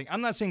changes everything.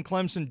 I'm not saying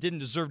Clemson didn't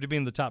deserve to be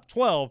in the top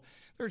 12.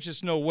 There's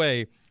just no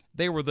way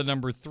they were the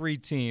number 3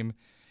 team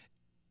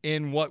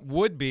in what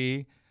would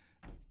be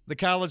the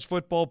college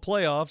football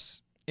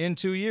playoffs in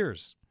 2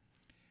 years.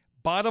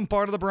 Bottom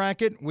part of the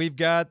bracket, we've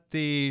got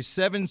the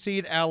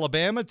 7-seed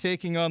Alabama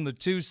taking on the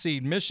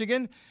 2-seed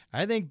Michigan.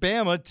 I think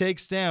Bama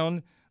takes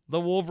down the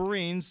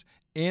Wolverines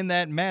in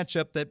that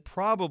matchup that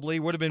probably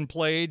would have been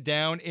played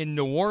down in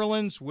New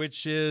Orleans,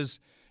 which is,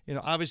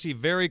 obviously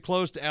very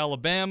close to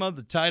Alabama.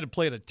 The Tide have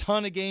played a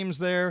ton of games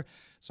there.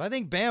 So I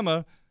think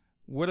Bama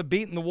would have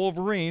beaten the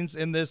Wolverines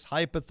in this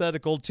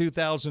hypothetical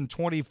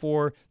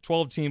 2024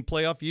 12-team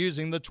playoff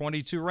using the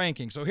 22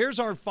 ranking. So here's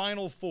our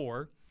final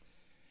 4,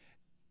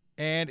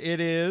 and it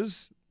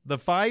is the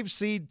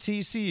 5-seed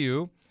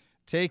TCU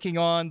taking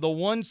on the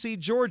 1-seed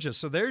Georgia.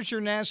 So there's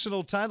your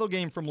national title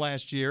game from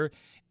last year.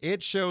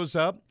 It shows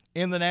up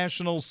in the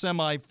national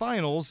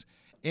semifinals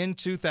in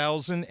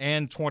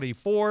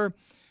 2024.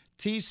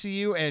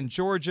 TCU and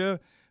Georgia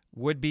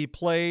would be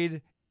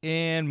played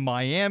in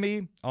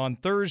Miami on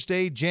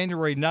Thursday,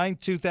 January 9th,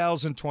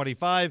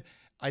 2025.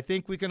 I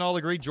think we can all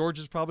agree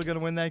Georgia's probably going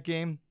to win that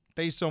game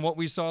based on what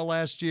we saw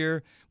last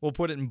year. We'll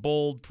put it in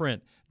bold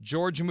print.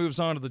 Georgia moves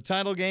on to the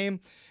title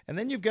game. And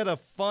then you've got a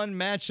fun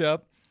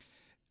matchup.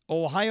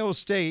 Ohio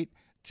State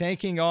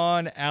taking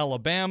on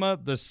Alabama,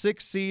 the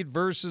 6 seed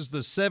versus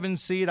the 7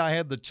 seed. I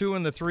had the 2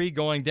 and the 3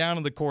 going down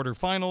in the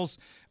quarterfinals.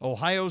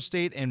 Ohio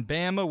State and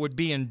Bama would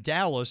be in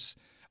Dallas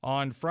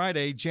on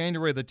Friday,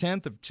 January the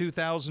 10th of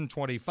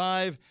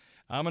 2025.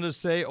 I'm going to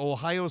say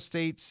Ohio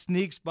State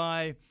sneaks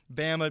by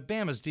Bama.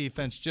 Bama's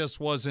defense just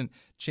wasn't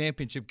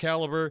championship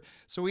caliber.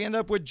 So we end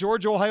up with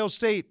Georgia-Ohio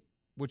State,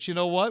 which, you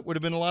know what, would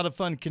have been a lot of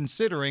fun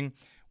considering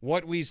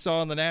what we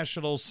saw in the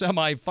national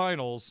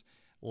semifinals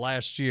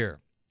last year.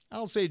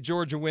 I'll say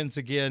Georgia wins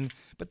again,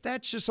 but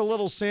that's just a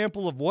little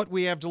sample of what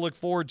we have to look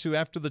forward to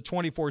after the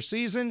 24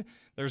 season.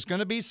 There's going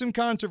to be some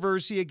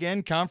controversy.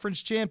 Again,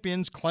 conference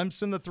champions,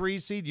 Clemson the 3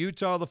 seed,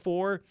 Utah the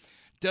 4.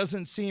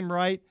 Doesn't seem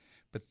right,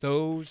 but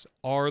those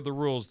are the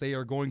rules. They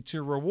are going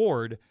to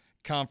reward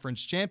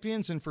conference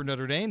champions, and for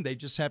Notre Dame, they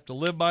just have to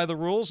live by the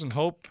rules and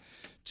hope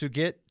to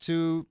get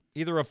to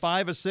either a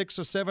 5, a 6,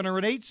 a 7, or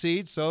an 8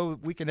 seed so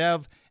we can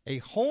have a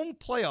home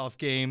playoff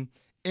game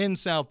in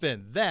South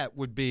Bend. That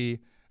would be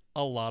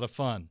a lot of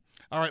fun.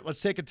 All right,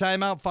 let's take a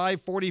timeout.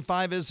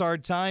 5:45 is our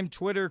time.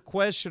 Twitter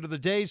question of the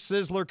day.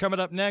 Sizzler coming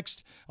up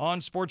next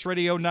on Sports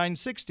Radio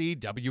 960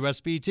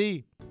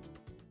 WSBT.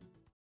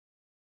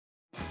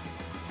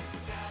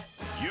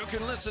 You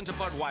can listen to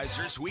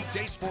Budweiser's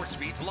Weekday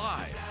Sportsbeat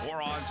live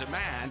or on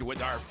demand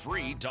with our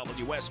free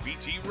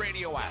WSBT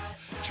radio app.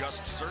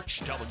 Just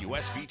search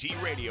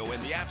WSBT Radio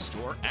in the App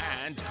Store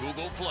and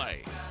Google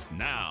Play.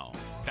 Now,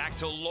 back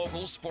to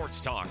local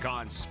sports talk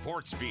on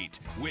Sportsbeat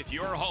with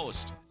your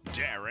host,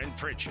 Darren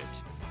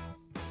Pritchett.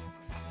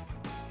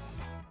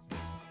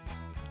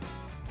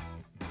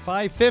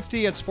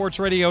 5:50 at Sports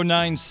Radio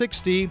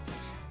 960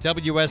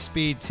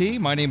 WSBT.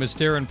 My name is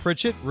Darren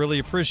Pritchett. Really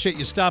appreciate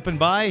you stopping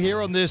by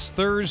here on this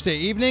Thursday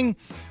evening.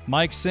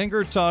 Mike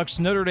Singer talks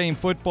Notre Dame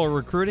football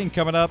recruiting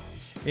coming up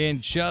in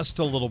just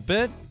a little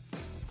bit.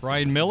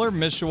 Brian Miller,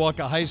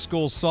 Mishawaka High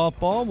School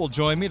softball, will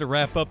join me to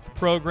wrap up the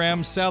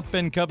program. South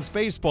Bend Cubs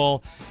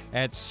baseball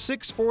at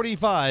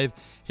 6:45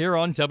 here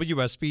on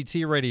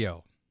WSBT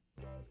Radio.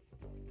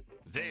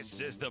 This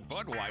is the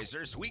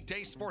Budweiser's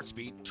Weekday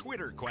Sportsbeat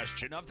Twitter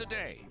question of the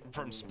day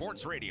from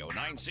Sports Radio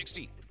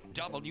 960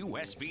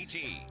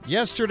 WSBT.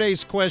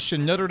 Yesterday's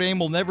question: Notre Dame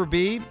will never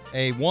be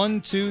a 1,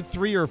 2,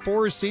 3, or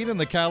 4 seed in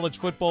the college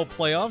football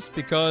playoffs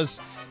because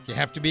you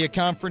have to be a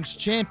conference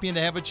champion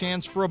to have a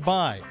chance for a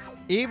bye.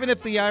 Even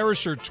if the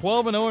Irish are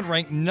 12-0 and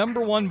ranked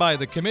number 1 by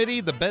the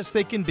committee, the best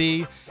they can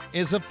be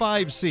is a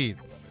 5 seed.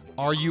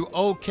 Are you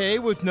okay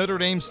with Notre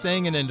Dame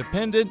staying an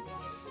independent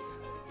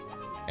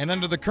and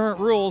under the current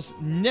rules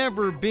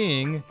never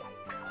being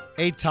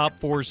a top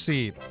 4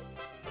 seed?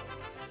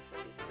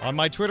 On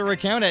my Twitter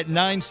account at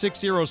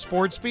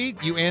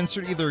 960Sportsbeat, you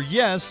answered either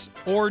yes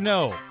or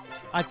no.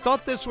 I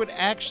thought this would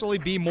actually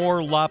be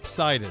more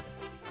lopsided.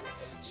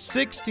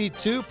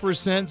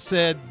 62%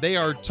 said they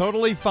are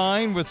totally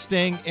fine with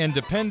staying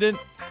independent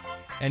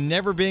and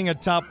never being a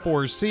top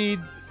 4 seed.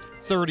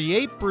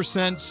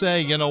 38% say,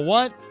 you know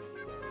what?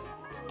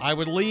 I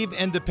would leave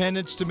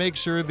independence to make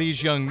sure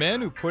these young men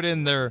who put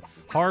in their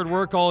hard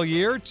work all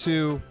year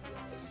to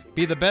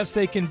be the best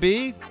they can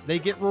be, they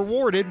get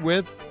rewarded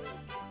with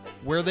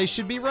where they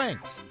should be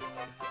ranked.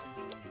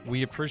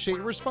 We appreciate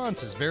your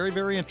responses. Very,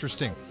 very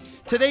interesting.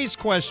 Today's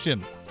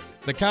question: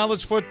 the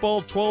college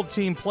football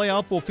 12-team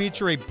playoff will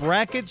feature a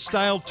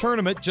bracket-style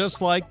tournament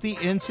just like the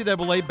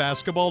NCAA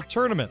basketball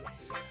tournament.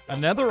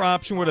 Another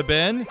option would have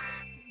been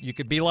you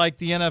could be like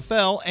the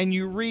NFL and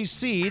you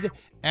reseed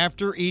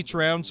after each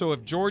round. So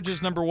if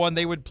Georgia's number 1,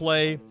 they would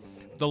play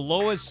the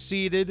lowest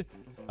seeded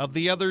of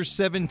the other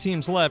 7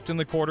 teams left in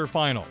the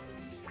quarterfinal.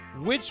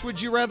 Which would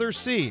you rather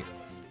see?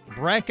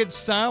 Bracket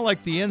style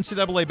like the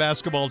NCAA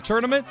basketball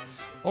tournament,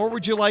 or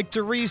would you like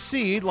to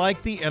reseed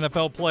like the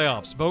NFL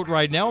playoffs? Vote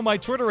right now on my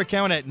Twitter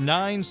account at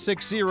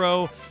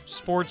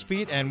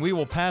 960Sportsbeat, and we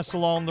will pass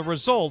along the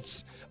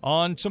results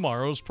on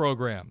tomorrow's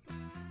program.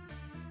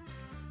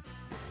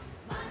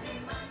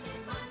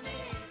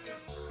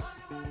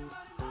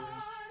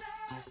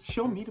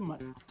 Show me the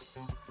money.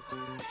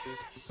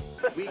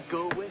 We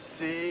go with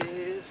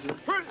Sizzler.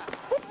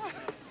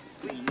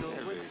 We go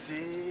with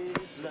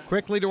Sizzler.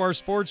 Quickly to our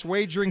sports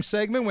wagering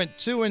segment. Went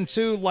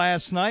 2-2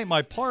 last night.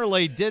 My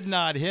parlay did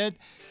not hit.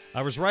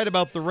 I was right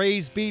about the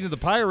Rays beating the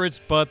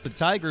Pirates, but the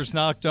Tigers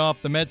knocked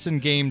off the Mets in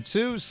Game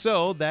 2,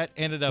 so that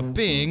ended up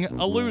being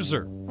a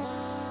loser.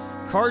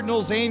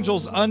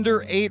 Cardinals-Angels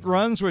under 8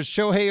 runs with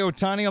Shohei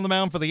Ohtani on the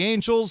mound for the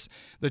Angels.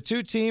 The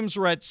two teams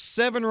were at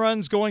 7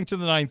 runs going to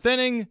the 9th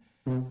inning,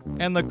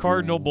 and the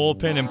Cardinal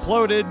bullpen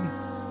imploded.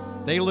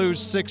 They lose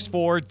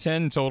 6-4,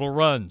 10 total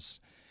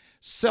runs.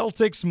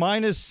 Celtics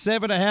minus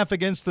 7.5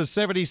 against the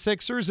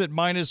 76ers at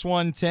minus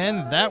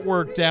 110. That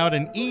worked out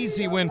an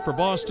easy win for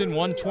Boston,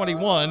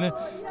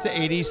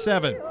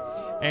 121-87.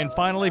 And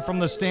finally, from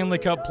the Stanley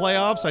Cup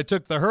playoffs, I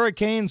took the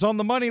Hurricanes on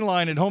the money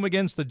line at home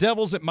against the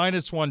Devils at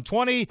minus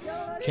 120.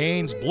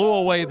 Canes blew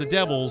away the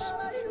Devils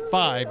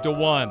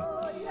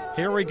 5-1.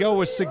 Here we go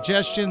with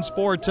suggestions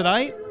for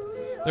tonight.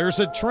 There's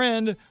a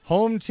trend.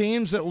 Home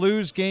teams that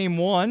lose Game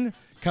 1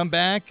 come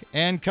back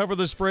and cover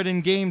the spread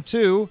in Game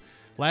 2.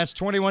 Last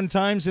 21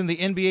 times in the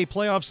NBA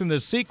playoffs in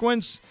this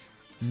sequence,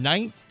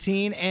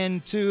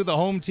 19-2. The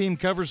home team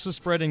covers the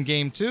spread in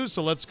Game 2.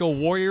 So let's go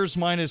Warriors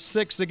minus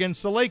 6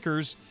 against the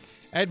Lakers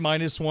at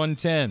minus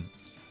 110.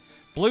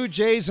 Blue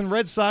Jays and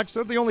Red Sox,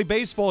 they're the only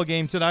baseball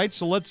game tonight.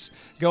 So let's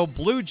go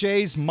Blue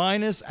Jays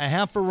minus a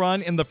half a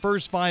run in the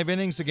first 5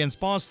 innings against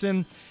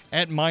Boston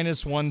at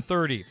minus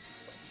 130.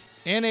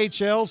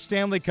 NHL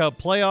Stanley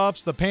Cup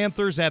playoffs, the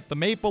Panthers at the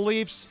Maple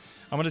Leafs.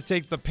 I'm going to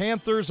take the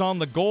Panthers on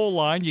the goal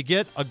line. You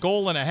get a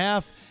goal and a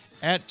half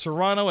at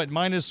Toronto at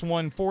minus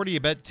 140.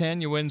 You bet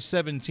 10, you win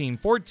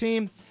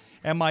 17-14.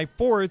 And my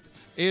fourth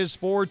is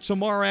for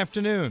tomorrow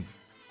afternoon.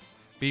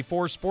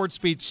 Before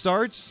Sportsbeat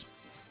starts,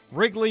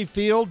 Wrigley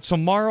Field.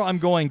 Tomorrow I'm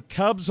going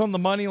Cubs on the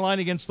money line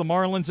against the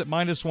Marlins at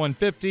minus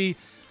 150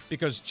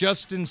 because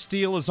Justin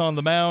Steele is on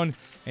the mound,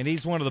 and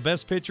he's one of the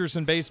best pitchers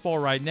in baseball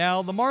right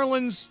now. The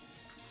Marlins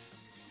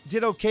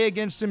did okay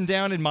against him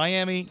down in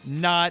Miami.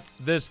 Not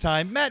this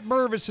time. Matt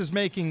Mervis is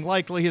making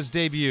likely his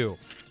debut.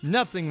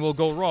 Nothing will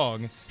go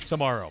wrong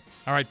tomorrow.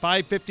 All right,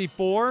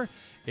 5:54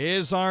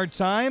 is our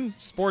time.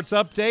 Sports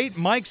update.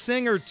 Mike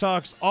Singer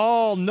talks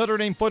all Notre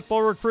Dame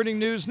football recruiting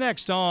news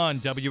next on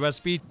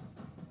WSB.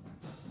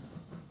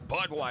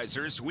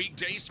 Budweiser's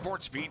Weekday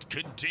Sportsbeat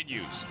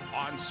continues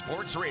on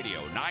Sports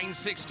Radio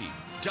 960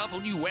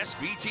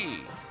 WSBT,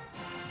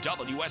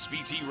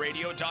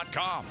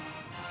 WSBTradio.com,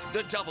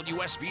 the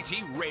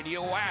WSBT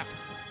Radio app,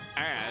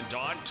 and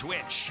on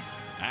Twitch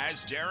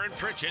as Darren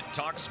Pritchett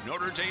talks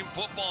Notre Dame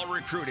football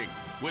recruiting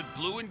with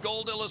Blue and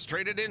Gold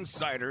Illustrated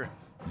insider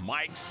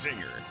Mike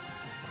Singer.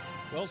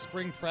 Well,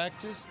 spring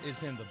practice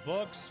is in the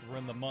books. We're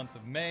in the month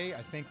of May.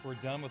 I think we're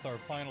done with our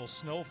final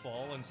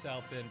snowfall in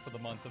South Bend for the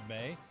month of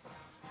May.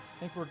 I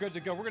think we're good to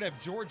go. We're going to have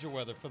Georgia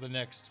weather for the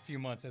next few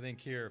months, I think,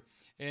 here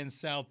in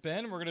South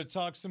Bend. We're going to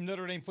talk some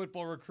Notre Dame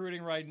football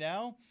recruiting right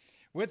now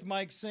with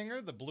Mike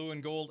Singer, the Blue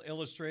and Gold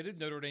Illustrated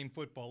Notre Dame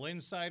football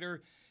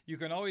insider. You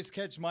can always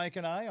catch Mike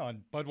and I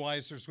on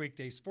Budweiser's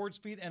Weekday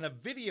Sportsbeat and a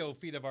video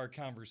feed of our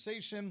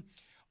conversation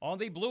on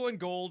the Blue and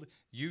Gold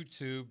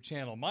YouTube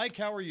channel. Mike,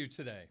 how are you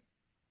today?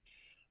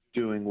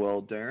 Doing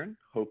well, Darren.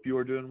 Hope you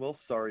are doing well.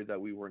 Sorry that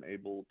we weren't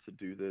able to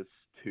do this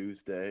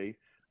Tuesday.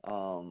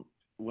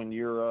 When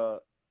you're a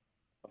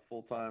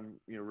full-time,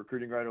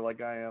 recruiting writer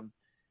like I am,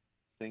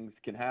 things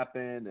can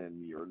happen,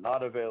 and you're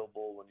not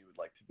available when you would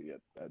like to be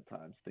at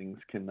times. Things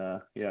can,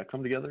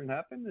 come together and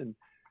happen. And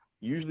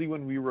usually,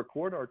 when we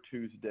record our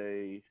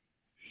Tuesday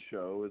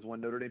show, is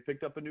when Notre Dame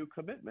picked up a new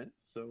commitment.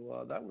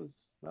 So that was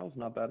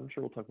not bad. I'm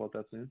sure we'll talk about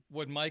that soon.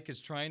 What Mike is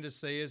trying to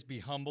say is be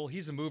humble.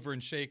 He's a mover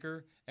and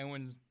shaker, and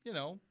when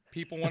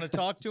people want to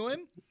talk to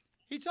him,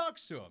 he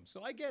talks to them.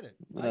 So I get it.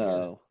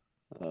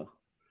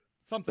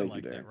 Something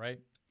like that, right?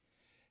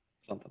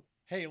 Something.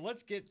 Hey,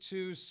 let's get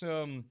to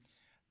some,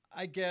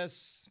 I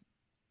guess,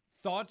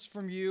 thoughts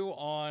from you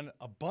on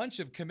a bunch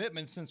of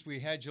commitments since we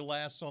had you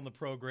last on the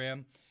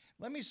program.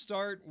 Let me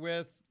start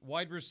with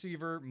wide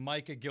receiver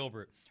Micah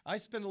Gilbert. I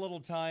spent a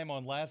little time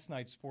on last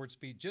night's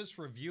Sportsbeat just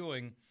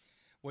reviewing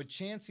what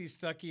Chancey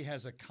Stuckey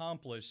has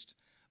accomplished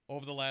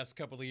over the last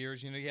couple of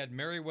years. He had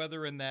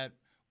Merriweather in that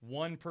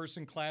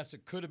one-person class.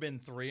 It could have been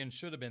three and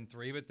should have been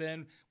three. But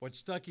then what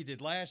Stuckey did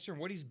last year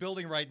and what he's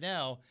building right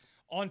now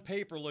on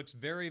paper looks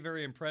very,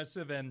 very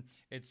impressive. And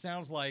it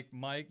sounds like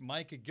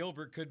Micah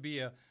Gilbert could be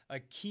a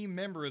key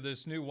member of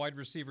this new wide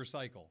receiver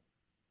cycle.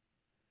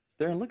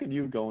 Darren, look at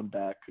you going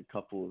back a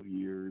couple of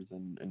years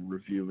and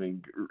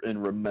reviewing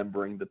and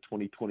remembering the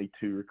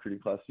 2022 recruiting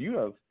class.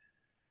 You've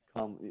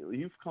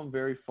come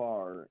very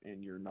far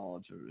in your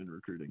knowledge in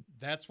recruiting.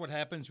 That's what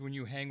happens when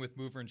you hang with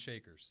mover and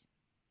shakers.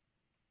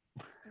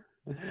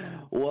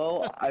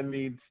 Well,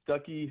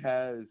 Stuckey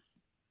has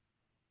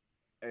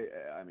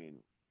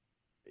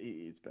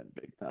he's been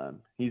big time.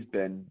 He's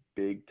been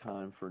big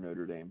time for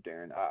Notre Dame,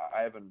 Darren.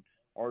 I have an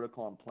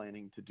article I'm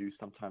planning to do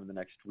sometime in the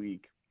next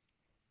week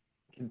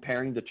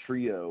comparing the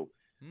trio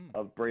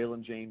of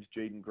Braylon James,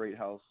 Jaden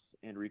Greathouse,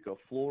 Enrico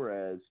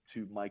Flores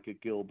to Micah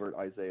Gilbert,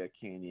 Isaiah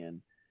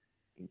Canyon,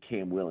 and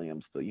Cam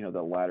Williams, the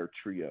latter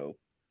trio,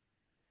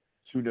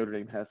 who Notre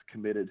Dame has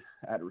committed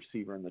at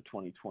receiver in the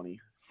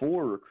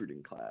 2024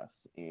 recruiting class.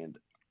 And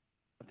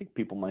I think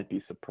people might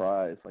be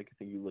surprised. I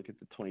think you look at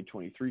the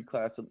 2023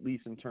 class, at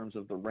least in terms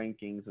of the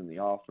rankings and the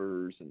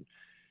offers and,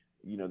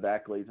 the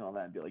accolades and all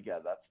that, and be like, yeah,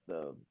 that's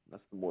the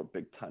more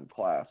big-time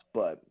class.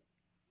 But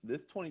this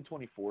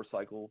 2024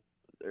 cycle,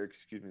 this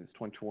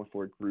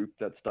 2024 group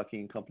that Stuckey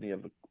and company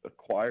have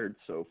acquired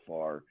so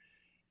far,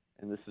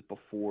 and this is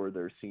before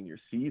their senior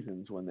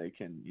seasons when they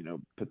can,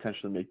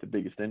 potentially make the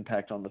biggest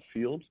impact on the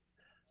field,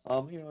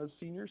 as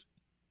seniors.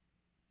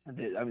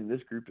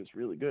 This group is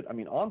really good.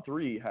 On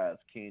three has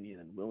Canyon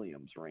and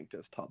Williams ranked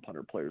as top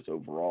 100 players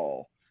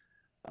overall.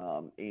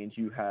 And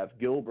you have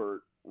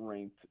Gilbert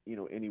ranked,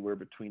 anywhere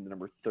between the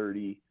number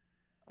 30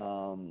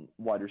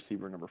 wide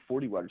receiver, number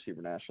 40 wide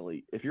receiver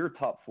nationally. If you're a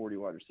top 40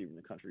 wide receiver in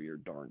the country, you're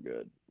darn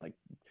good.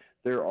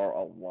 There are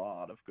a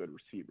lot of good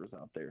receivers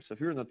out there. So if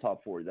you're in the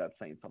top 40, that's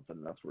saying something,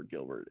 and that's where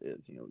Gilbert is,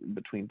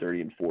 between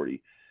 30 and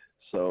 40.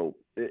 So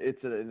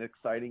it's an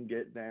exciting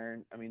get,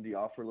 Darren. The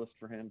offer list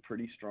for him,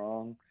 pretty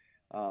strong.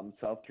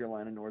 South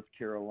Carolina, North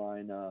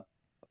Carolina,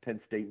 Penn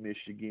State,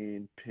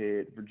 Michigan,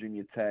 Pitt,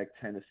 Virginia Tech,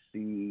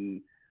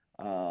 Tennessee,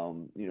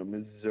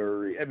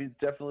 Missouri.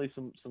 Definitely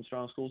some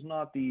strong schools,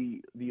 not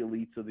the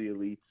elites of the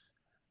elites.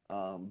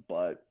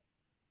 But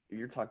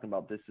you're talking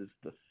about this is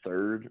the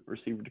third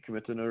receiver to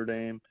commit to Notre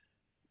Dame.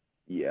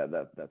 Yeah,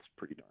 that's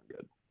pretty darn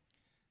good.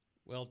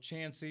 Well,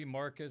 Chancey,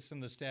 Marcus,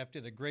 and the staff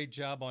did a great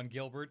job on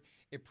Gilbert.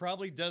 It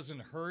probably doesn't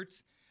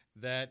hurt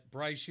that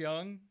Bryce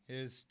Young,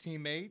 his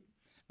teammate,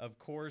 of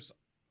course,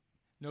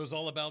 knows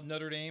all about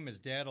Notre Dame. His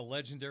dad, a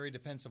legendary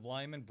defensive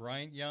lineman,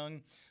 Bryant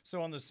Young.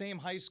 So on the same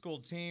high school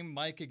team,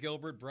 Micah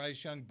Gilbert,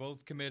 Bryce Young,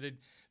 both committed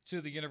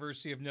to the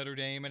University of Notre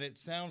Dame. And it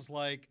sounds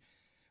like,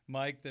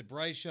 Mike, that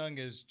Bryce Young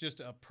is just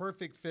a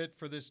perfect fit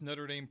for this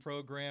Notre Dame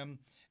program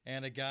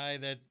and a guy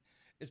that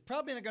is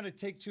probably not going to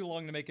take too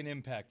long to make an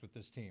impact with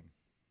this team.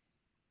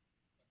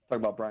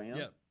 Talking about Bryant Young?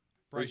 Yeah,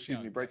 Bryce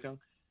Young. Bryce Young.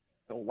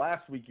 So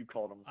last week you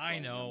called him. I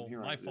know,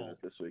 my fault.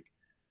 This week.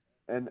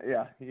 And,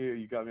 yeah,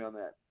 you got me on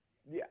that.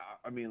 Yeah,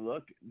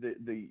 look,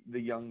 the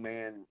young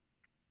man,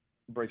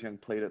 Bryce Young,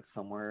 played at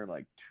somewhere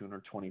like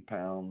 220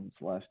 pounds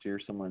last year,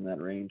 somewhere in that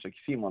range. You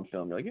see him on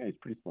film, you're like, yeah, he's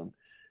pretty slim.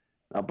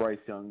 Now, Bryce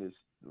Young is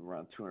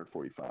around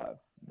 245.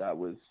 That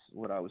was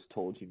what I was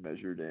told he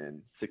measured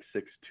in 6'6",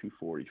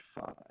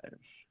 245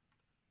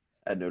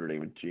 at Notre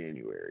Dame in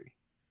January.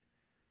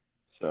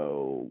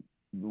 So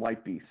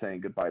might be saying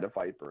goodbye to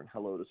Viper and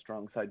hello to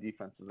strong side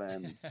defensive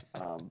end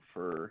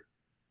for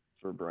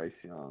Bryce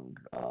Young.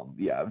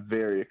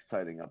 Very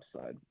exciting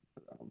upside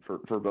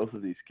for both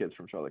of these kids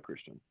from Charlotte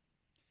Christian.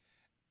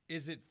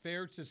 Is it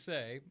fair to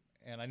say,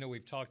 and I know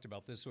we've talked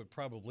about this, so it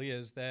probably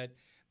is, that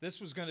this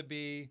was going to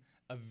be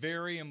a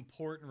very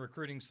important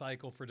recruiting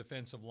cycle for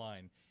defensive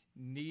line?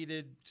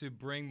 Needed to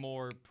bring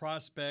more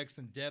prospects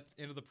and depth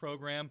into the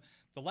program.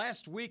 The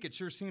last week, it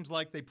sure seems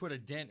like they put a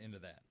dent into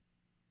that.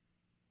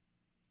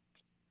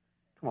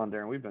 Come on,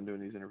 Darren. We've been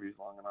doing these interviews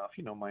long enough.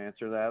 You know my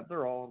answer to that.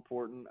 They're all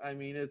important. I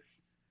mean,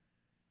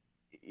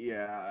 you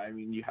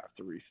have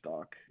to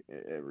restock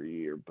every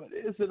year. But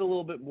is it a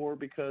little bit more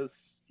because,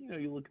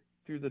 you look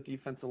through the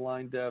defensive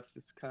line depth,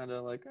 it's kind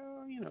of like,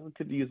 it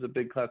could use a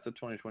big class of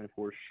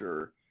 2024,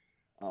 sure.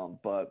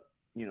 But,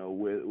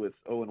 with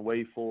Owen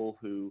Wafel,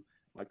 who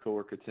my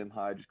coworker Tim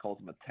Hyde just calls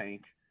him a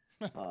tank.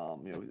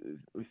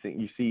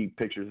 You see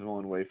pictures of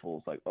Owen Wafel,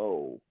 it's like,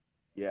 oh,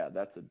 yeah,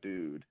 that's a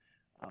dude.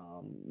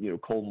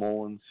 Cole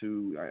Mullins,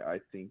 who I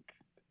think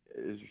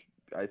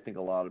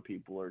a lot of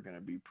people are going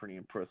to be pretty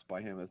impressed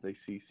by him as they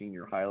see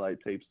senior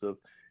highlight tapes of,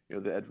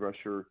 the edge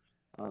rusher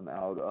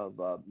out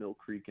of Mill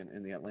Creek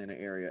in the Atlanta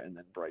area, and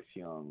then Bryce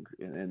Young,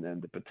 and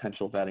then the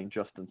potential of adding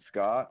Justin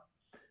Scott,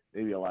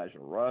 maybe Elijah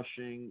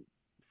Rushing,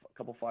 a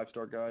couple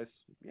five-star guys.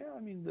 Yeah, I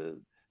mean, the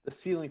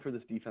ceiling for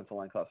this defensive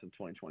line class in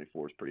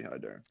 2024 is pretty high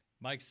there.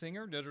 Mike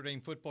Singer, Notre Dame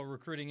football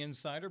recruiting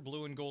insider,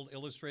 Blue and Gold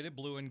Illustrated,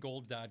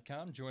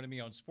 blueandgold.com, joining me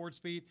on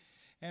Sportsbeat.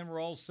 And we're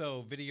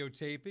also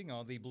videotaping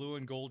on the Blue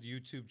and Gold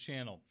YouTube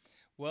channel.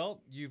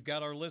 Well, you've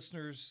got our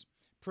listeners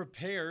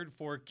prepared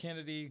for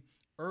Kennedy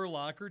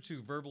Urlacher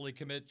to verbally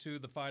commit to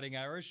the Fighting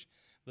Irish,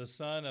 the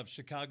son of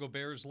Chicago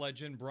Bears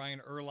legend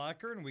Brian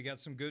Urlacher, and we got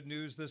some good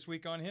news this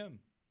week on him.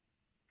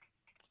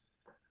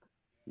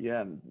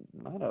 Yeah,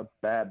 not a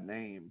bad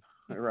name,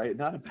 right?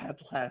 Not a bad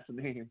last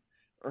name.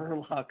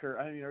 Urlacher.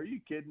 I mean, are you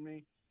kidding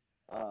me?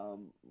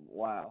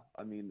 Wow.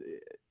 I mean,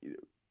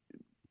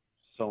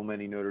 so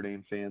many Notre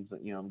Dame fans,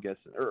 I'm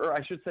guessing, or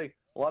I should say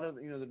a lot of,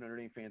 the Notre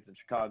Dame fans in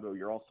Chicago,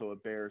 you're also a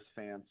Bears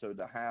fan. So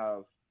to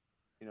have,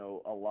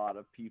 a lot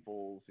of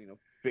people's,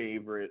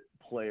 favorite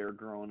player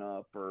growing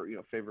up or,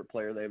 favorite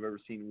player they've ever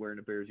seen wearing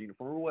a Bears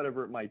uniform or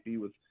whatever it might be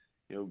with,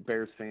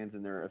 Bears fans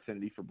and their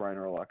affinity for Brian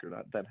Urlacher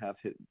that have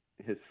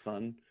his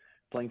son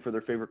playing for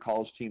their favorite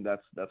college team,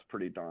 that's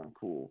pretty darn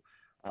cool.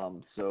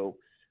 So,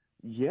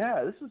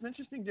 yeah, this was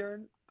interesting,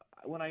 Darren.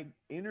 When I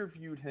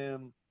interviewed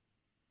him,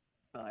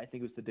 I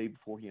think it was the day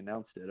before he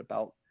announced it,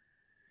 about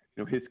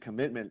his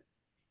commitment,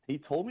 he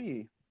told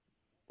me,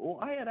 well,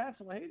 I had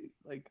asked him, hey,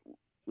 like,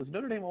 was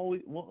Notre Dame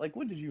always, like,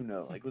 when did you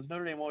know? Like, was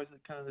Notre Dame always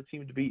kind of the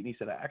team to beat? And he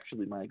said,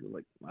 actually, Mike,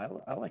 like,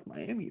 I like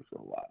Miami for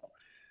a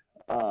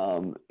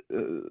while.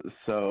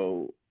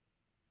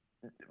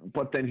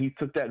 But then he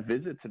took that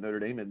visit to Notre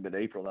Dame in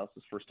mid-April. That was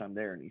his first time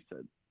there, and he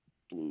said,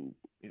 blew,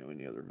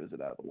 any other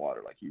visit out of the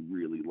water. Like, he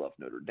really loved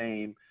Notre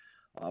Dame.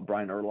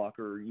 Brian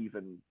Urlacher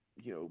even,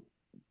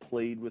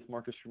 played with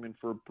Marcus Freeman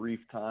for a brief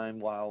time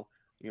while,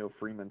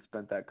 Freeman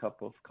spent that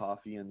cup of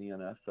coffee in the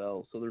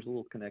NFL. So there's a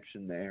little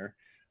connection there.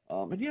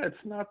 And yeah, it's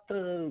not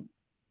the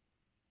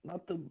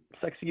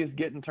sexiest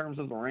get in terms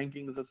of the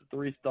rankings. It's a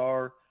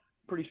 3-star,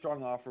 pretty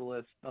strong offer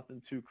list,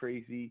 nothing too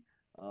crazy.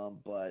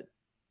 But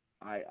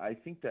I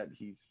think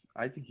he's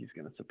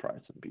going to surprise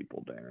some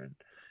people, Darren.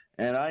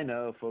 And I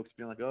know folks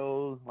being like,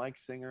 "Oh, Mike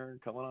Singer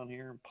coming on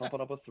here and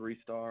pumping up a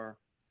 3-star,"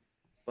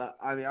 but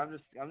I mean, I'm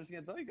just going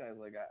to tell you guys,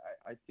 like,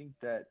 I think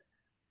that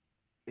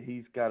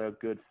he's got a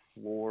good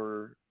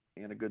floor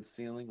and a good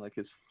ceiling. Like,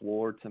 his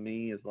floor to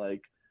me is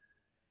like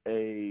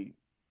a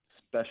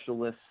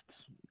specialist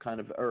kind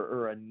of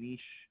or a niche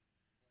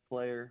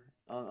player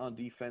on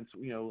defense.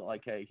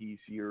 Like, hey, he's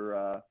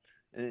your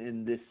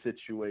in this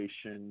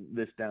situation,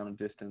 this down and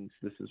distance,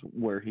 this is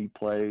where he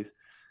plays.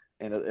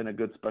 And a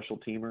good special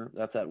teamer.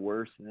 That's at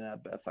worst. And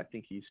at best, I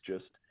think he's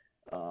just,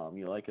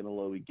 like an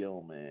Alohi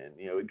Gilman,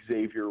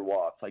 Xavier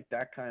Watts, like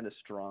that kind of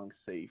strong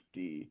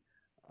safety.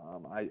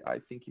 I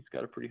think he's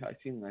got a pretty high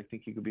ceiling. I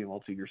think he could be a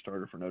multi-year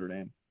starter for Notre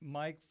Dame.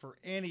 Mike, for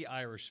any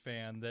Irish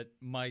fan that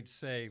might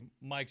say,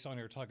 Mike's on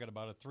here talking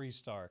about a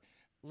 3-star,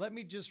 let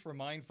me just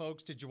remind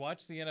folks, did you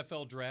watch the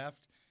NFL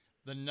draft?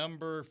 The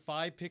number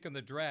 5 pick in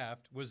the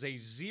draft was a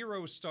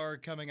 0-star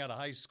coming out of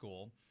high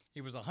school.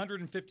 He was a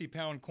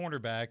 150-pound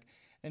cornerback,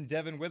 and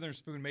Devin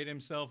Witherspoon made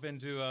himself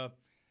into a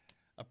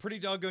pretty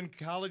doggone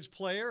college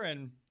player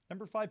and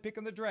number 5 pick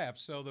in the draft.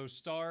 So those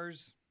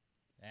stars,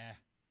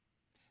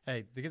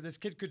 hey, this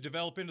kid could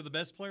develop into the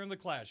best player in the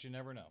class. You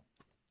never know.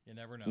 You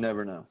never know.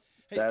 Never know.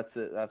 Hey, that's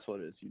it. That's what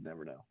it is. You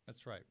never know.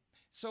 That's right.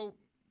 So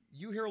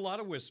you hear a lot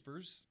of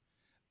whispers.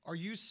 Are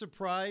you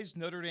surprised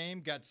Notre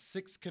Dame got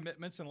 6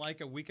 commitments in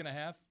like a week and a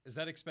half? Is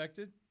that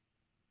expected?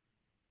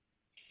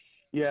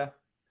 Yeah.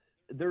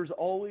 There's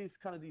always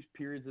kind of these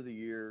periods of the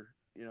year,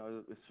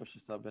 especially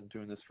since I've been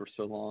doing this for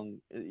so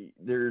long.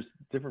 There's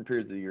different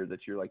periods of the year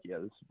that you're like, yeah,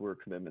 this is where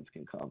commitments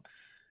can come.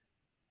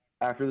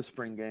 After the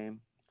spring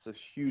game, it's a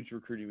huge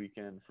recruiting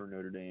weekend for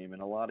Notre Dame,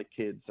 and a lot of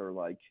kids are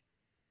like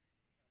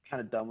kind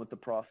of done with the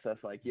process.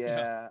 Like,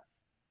 yeah,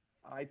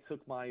 I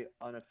took my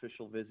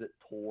unofficial visit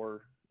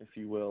tour, if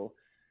you will,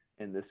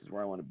 and this is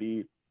where I want to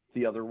be.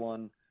 The other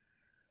one,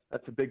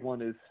 that's a big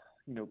one, is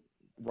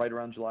right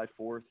around July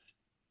 4th.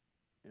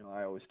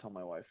 I always tell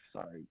my wife,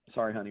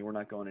 sorry, honey, we're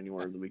not going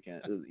anywhere the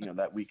weekend,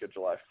 that week of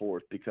July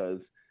 4th, because,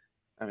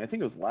 I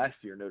think it was last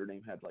year Notre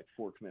Dame had like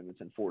 4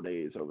 commitments in 4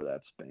 days over that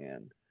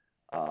span.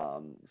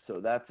 So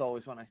that's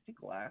always fun. I think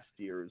last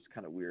year is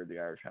kind of weird. The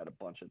Irish had a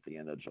bunch at the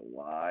end of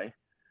July.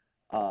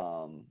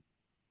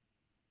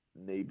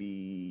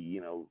 Maybe,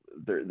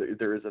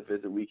 there is a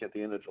visit week at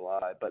the end of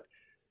July, but,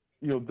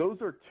 those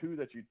are 2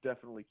 that you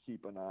definitely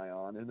keep an eye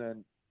on. And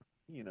then,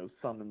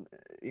 some,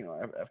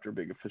 after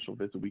big official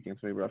visit weekends,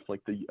 maybe that's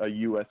like a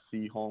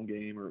USC home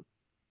game or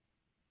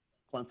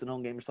Clemson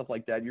home game or stuff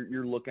like that.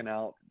 You're looking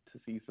out to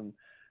see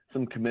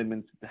some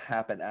commitments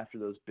happen after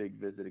those big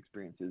visit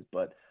experiences.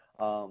 But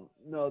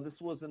no, this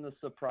wasn't a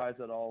surprise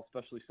at all,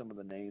 especially some of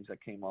the names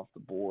that came off the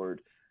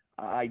board.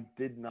 I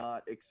did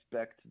not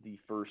expect the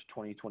first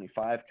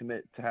 2025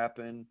 commit to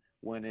happen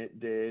when it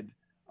did.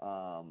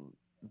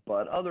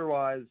 But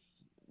otherwise,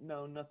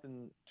 no,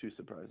 nothing too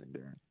surprising,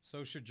 Darren.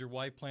 So should your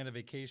wife plan a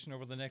vacation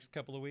over the next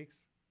couple of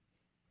weeks?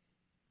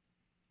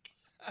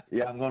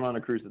 Yeah, I'm going on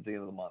a cruise at the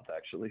end of the month,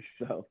 actually.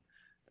 So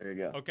there you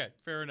go. Okay,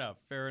 fair enough.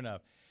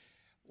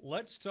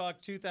 Let's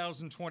talk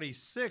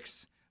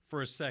 2026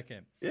 for a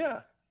second.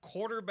 Yeah.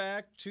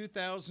 Quarterback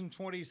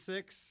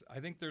 2026. I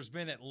think there's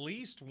been at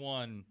least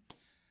one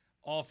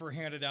offer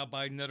handed out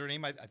by Notre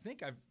Dame. I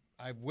think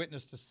I've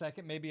witnessed a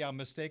second. Maybe I'm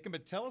mistaken,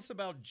 but tell us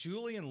about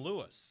Julian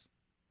Lewis.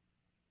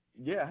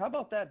 Yeah, how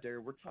about that,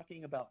 Darren? We're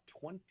talking about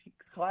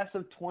class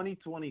of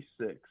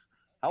 2026.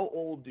 How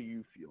old do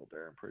you feel,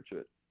 Darren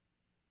Pritchett?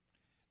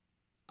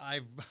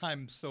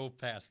 I'm so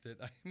past it.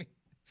 I mean,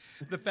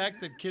 the fact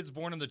that kids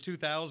born in the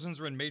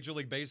 2000s are in Major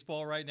League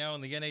Baseball right now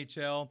in the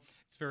NHL,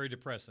 it's very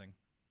depressing.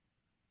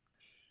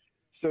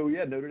 So,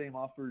 yeah, Notre Dame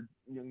offered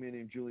a young man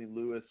named Julian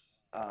Lewis.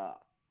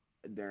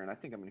 Darren, I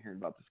think I've been hearing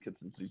about this kid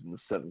since he's in the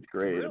 7th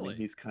grade. Really?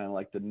 He's kind of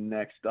like the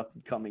next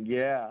up-and-coming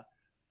guy.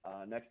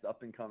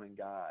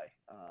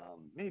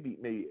 Maybe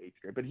 8th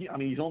grade. But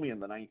he's only in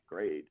the 9th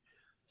grade.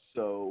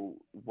 So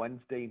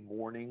Wednesday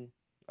morning,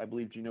 I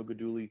believe Gino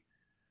Guidugli,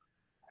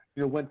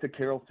 went to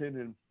Carrollton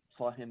and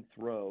saw him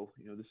throw.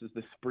 This is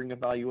the spring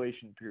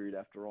evaluation period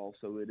after all.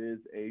 So it is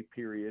a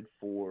period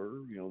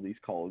for, these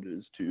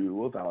colleges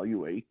to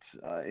evaluate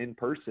in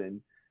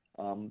person.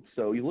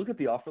 So you look at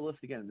the offer list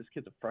again. This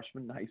kid's a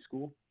freshman in high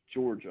school.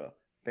 Georgia,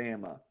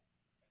 Bama,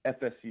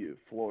 FSU,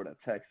 Florida,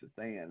 Texas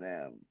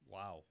A&M,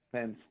 wow,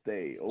 Penn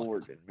State,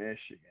 Oregon,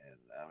 Michigan.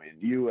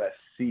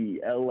 USC,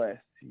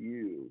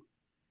 LSU,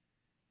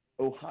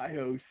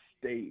 Ohio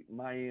State,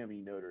 Miami,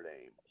 Notre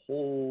Dame.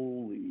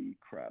 Holy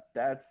crap!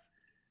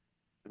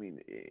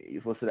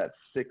 He's listed at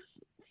 6'1.5",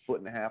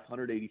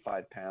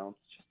 185 pounds.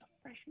 Just a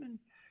freshman.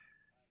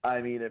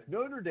 If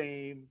Notre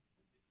Dame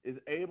is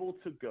able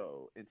to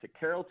go into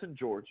Carrollton,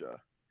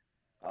 Georgia,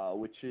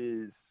 which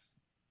is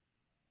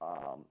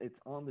it's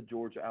on the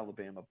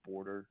Georgia-Alabama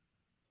border,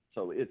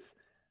 so it's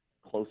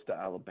close to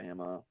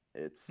Alabama.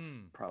 It's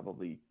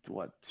probably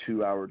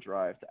 2-hour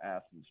drive to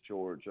Athens,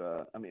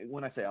 Georgia.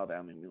 When I say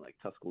Alabama, I mean like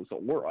Tuscaloosa.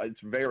 It's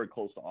very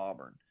close to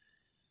Auburn.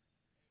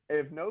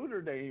 If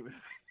Notre Dame is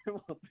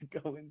able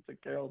to go into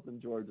Carrollton,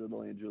 Georgia, to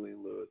land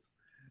Julian Lewis,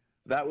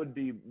 that would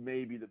be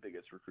maybe the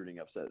biggest recruiting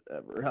upset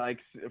ever.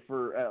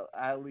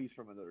 At least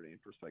from a Notre Dame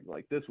perspective,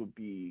 this would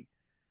be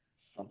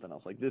something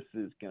else. This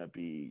is going to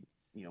be,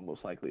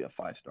 most likely a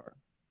 5-star.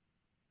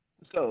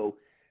 So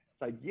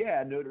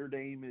it's Notre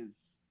Dame is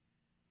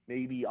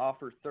maybe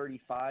offer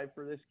 35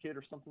 for this kid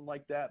or something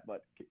like that,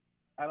 but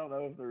I don't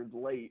know if they're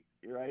late,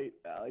 right?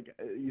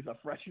 He's a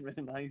freshman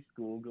in high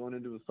school going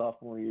into his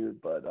sophomore year,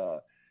 but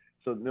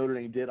so Notre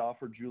Dame did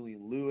offer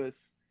Julian Lewis.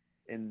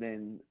 And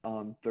then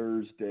on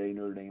Thursday,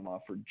 Notre Dame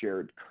offered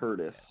Jared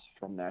Curtis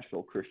from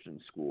Nashville Christian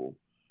School.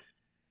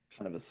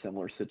 Kind of a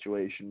similar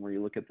situation where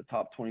you look at the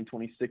top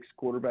 2026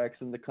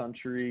 quarterbacks in the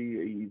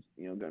country.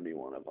 He's going to be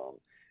one of them.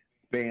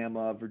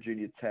 Bama,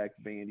 Virginia Tech,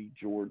 Vandy,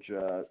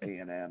 Georgia,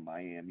 A&M,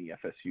 Miami,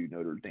 FSU,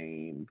 Notre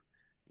Dame.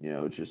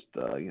 Just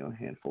a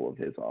handful of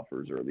his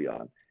offers early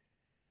on.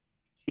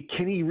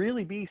 Can he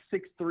really be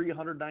 6'3",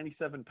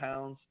 197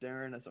 pounds,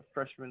 Darren, as a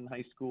freshman in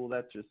high school?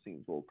 That just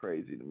seems a little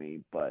crazy to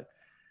me, but.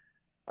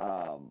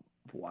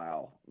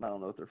 Wow. I don't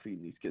know what they're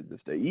feeding these kids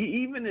this day.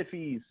 Even if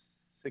he's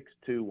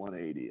 6'2",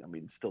 180,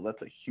 still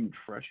that's a huge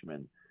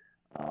freshman.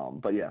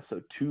 But yeah,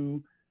 so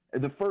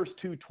the first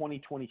 2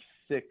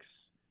 2026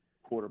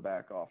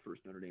 quarterback offers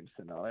Notre Dame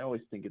sent out. I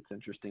always think it's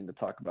interesting to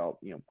talk about,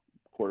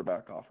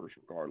 quarterback offers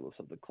regardless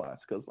of the class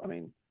because,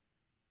 it's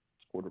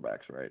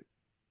quarterbacks, right?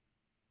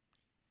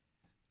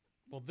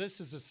 Well, this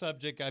is a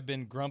subject I've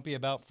been grumpy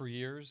about for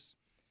years.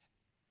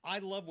 I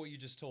love what you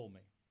just told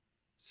me.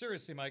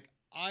 Seriously, Mike.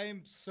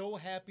 I'm so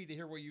happy to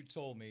hear what you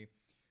told me.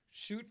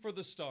 Shoot for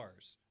the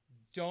stars.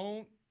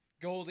 Don't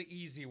go the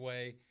easy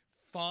way.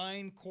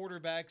 Find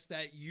quarterbacks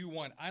that you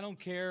want. I don't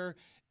care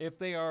if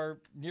they are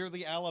near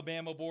the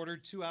Alabama border,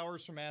 2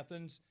 hours from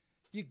Athens.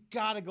 You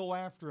got to go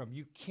after them.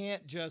 You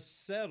can't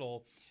just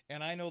settle.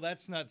 And I know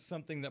that's not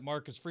something that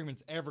Marcus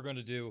Freeman's ever going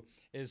to do,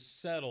 is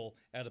settle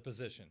at a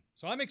position.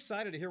 So I'm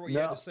excited to hear what you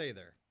had to say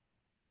there.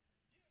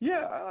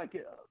 Yeah, I like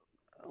it.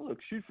 Look,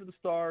 shoot for the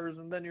stars,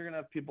 and then you're gonna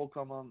have people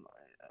come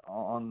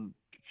on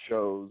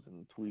shows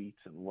and tweets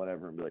and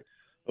whatever and be like,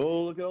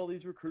 "Oh, look at all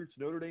these recruits.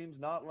 Notre Dame's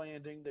not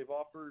landing. They've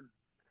offered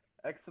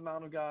X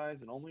amount of guys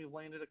and only have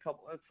landed a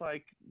couple." It's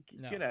like,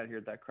 get out of here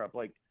with that crap.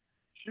 Like,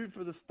 shoot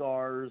for the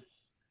stars.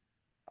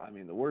 I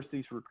mean, the worst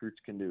these recruits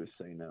can do is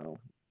say no.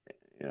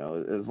 You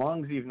know, as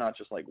long as you've not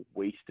just like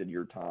wasted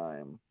your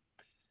time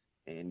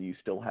and you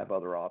still have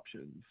other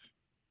options,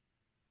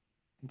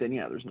 then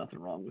yeah, there's nothing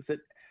wrong with it.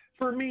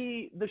 For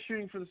me, the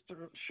shooting for the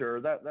stars, sure,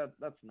 that's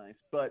nice,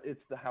 but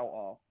it's the how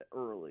off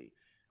early.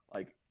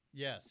 Like,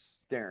 yes,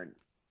 Darren,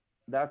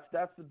 that's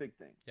the big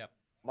thing. Yep.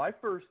 My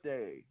first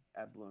day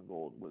at Blue and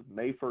Gold was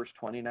May 1st,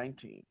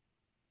 2019.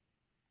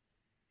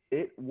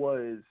 It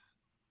was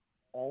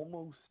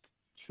almost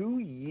 2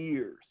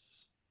 years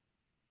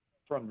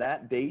from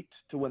that date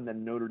to when the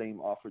Notre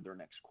Dame offered their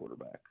next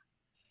quarterback.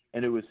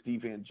 And it was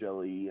Steve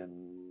Angeli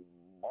in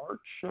March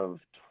of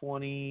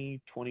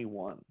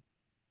 2021.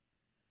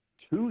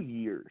 2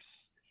 years.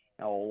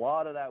 Now, a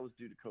lot of that was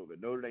due to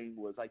COVID. Notre Dame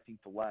was, I think,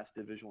 the last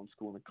Division I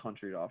school in the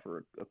country to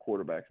offer a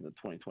quarterback in the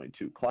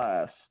 2022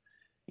 class,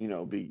 you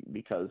know,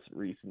 because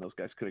Reese and those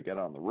guys couldn't get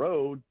on the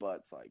road.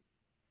 But it's like,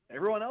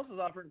 everyone else is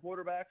offering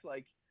quarterbacks.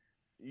 Like,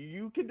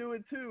 you can do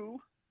it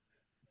too.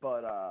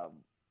 But,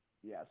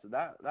 yeah, so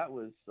that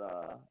was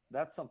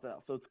that's something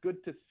else. So it's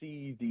good to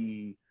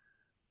see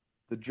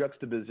the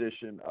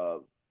juxtaposition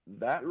of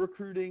that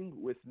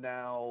recruiting with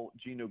now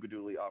Gino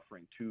Guidugli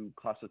offering 2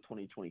 class of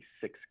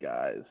 2026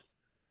 guys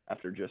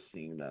after just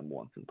seeing them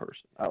once in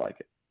person. I like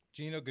it.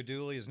 Gino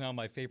Guidugli is now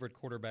my favorite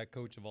quarterback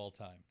coach of all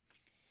time.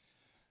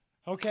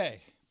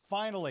 Okay,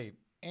 finally,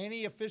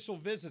 any official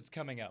visits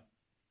coming up?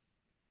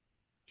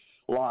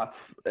 Lots.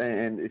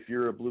 And if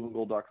you're a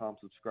blueandgold.com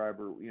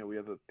subscriber, you know, we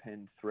have a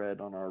pinned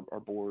thread on our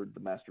board, the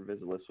master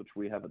visit list, which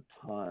we have a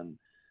ton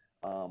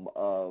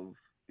of,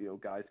 you know,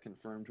 guys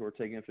confirmed who are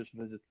taking official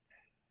visits.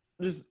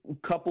 There's a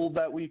couple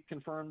that we've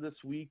confirmed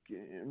this week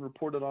and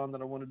reported on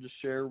that I wanted to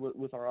share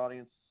with our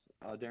audience.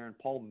 Darren,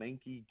 Paul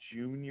Menke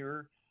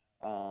Jr.,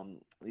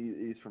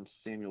 he's from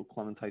Samuel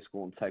Clemens High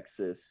School in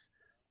Texas.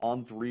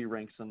 On3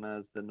 ranks him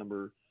as the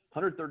number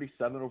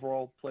 137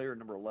 overall player,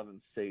 number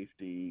 11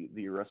 safety.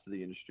 The rest of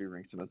the industry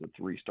ranks him as a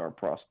 3-star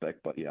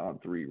prospect, but yeah,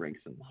 On3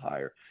 ranks him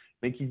higher.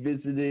 Menke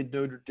visited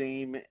Notre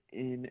Dame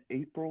in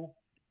April,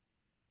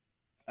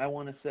 I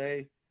want to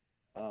say.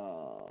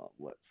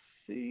 Let's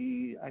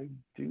see. I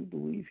do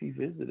believe he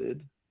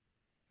visited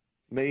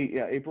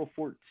April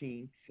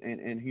 14th,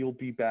 and he'll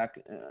be back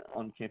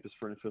on campus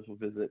for an official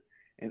visit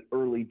in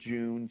early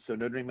June. So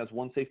Notre Dame has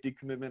 1 safety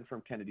commitment from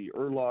Kennedy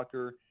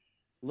Urlacher.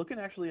 Looking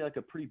actually like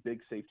a pretty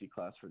big safety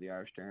class for the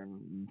Irish,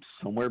 Darren,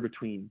 somewhere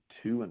between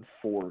 2 and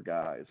 4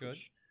 guys. Good.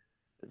 Which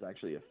is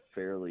actually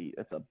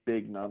it's a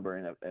big number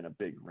and a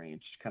big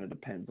range. Kind of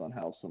depends on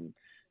how some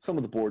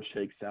of the board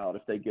shakes out.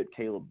 If they get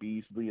Caleb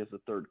Beasley as a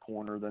third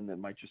corner, then it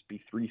might just be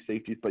 3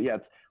 safeties. But yeah,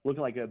 it's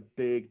looking like a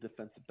big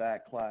defensive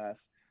back class.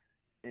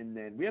 And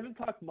then we haven't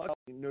talked much about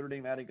Notre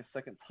Dame adding a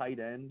second tight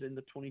end in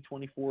the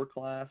 2024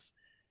 class.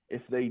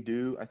 If they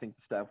do, I think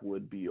the staff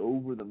would be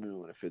over the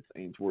moon if it's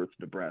Ainsworth,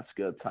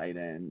 Nebraska, tight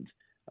end,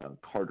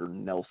 Carter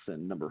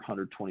Nelson, number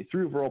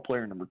 123 overall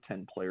player, number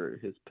 10 player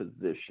at his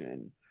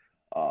position.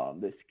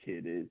 This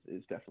kid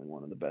is definitely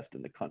one of the best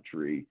in the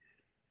country.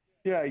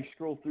 Yeah, you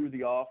scroll through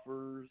the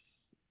offers,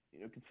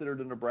 you know,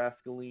 considered a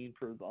Nebraska lean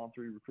for the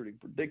On3 recruiting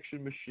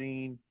prediction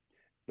machine.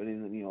 But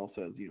then he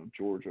also has, you know,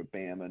 Georgia,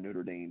 Bama,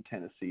 Notre Dame,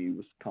 Tennessee,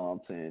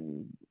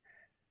 Wisconsin,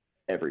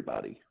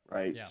 everybody,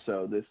 right? Yeah.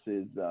 So this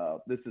is a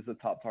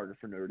top target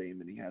for Notre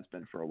Dame, and he has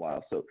been for a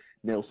while. So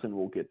Nelson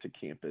will get to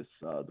campus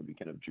the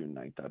weekend of June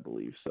 9th, I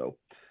believe. So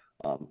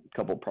a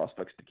couple of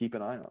prospects to keep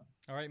an eye on.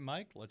 All right,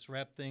 Mike, let's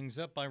wrap things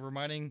up by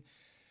reminding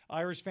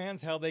Irish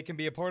fans how they can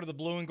be a part of the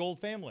Blue and Gold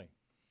family.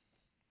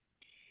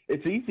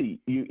 It's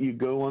easy. You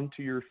go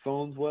onto your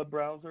phone's web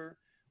browser,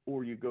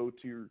 or you go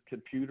to your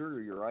computer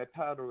or your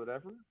iPad or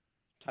whatever,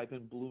 type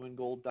in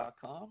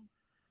blueandgold.com,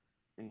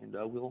 and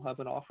we'll have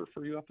an offer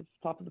for you up at the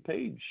top of the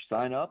page.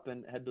 Sign up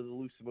and head to the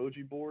Loose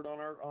Emoji board on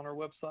our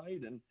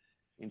website and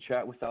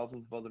chat with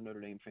thousands of other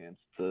Notre Dame fans.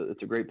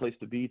 It's a great place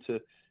to be to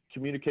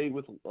communicate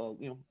with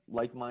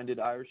like-minded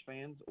Irish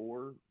fans,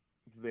 or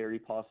very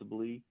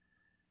possibly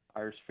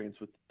Irish fans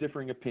with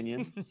differing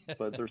opinions.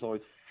 But there's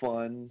always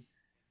fun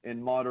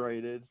and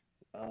moderated.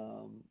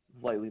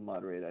 Slightly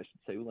moderated, I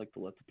should say. We like to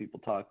let the people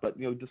talk, but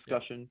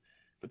discussion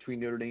between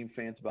Notre Dame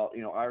fans about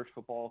Irish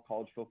football,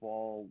 college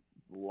football,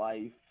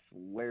 life,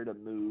 where to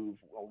move,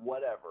 or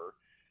whatever.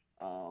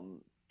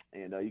 And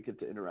you get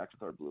to interact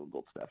with our Blue and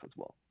Gold staff as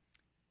well.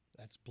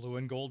 That's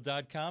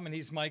blueandgold.com, and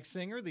he's Mike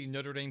Singer, the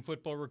Notre Dame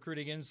football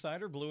recruiting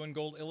insider. Blue and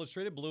Gold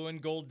Illustrated,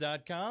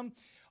 blueandgold.com.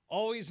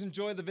 Always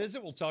enjoy the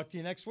visit. We'll talk to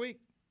you next week.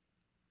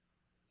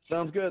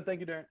 Sounds good. Thank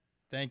you, Darren.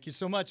 Thank you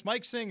so much.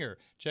 Mike Singer.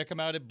 Check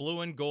him out at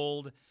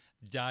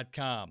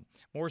blueandgold.com.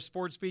 More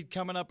Sports Beat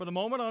coming up in a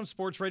moment on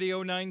Sports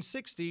Radio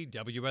 960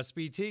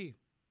 WSBT.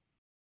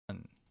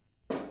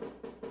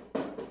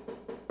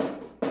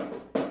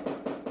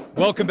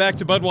 Welcome back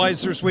to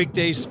Budweiser's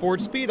Weekday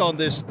Sportsbeat on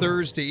this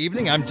Thursday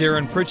evening. I'm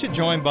Darren Pritchett,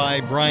 joined by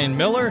Brian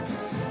Miller,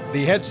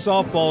 the head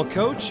softball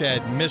coach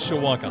at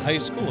Mishawaka High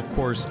School. Of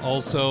course,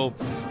 also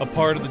a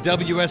part of the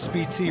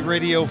WSBT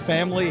radio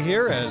family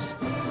here as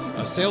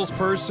a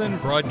salesperson,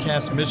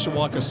 broadcasts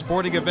Mishawaka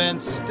sporting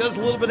events, does a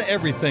little bit of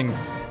everything.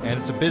 And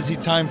it's a busy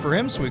time for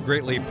him, so we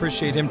greatly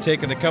appreciate him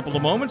taking a couple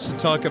of moments to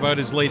talk about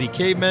his Lady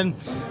Cavemen,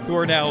 who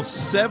are now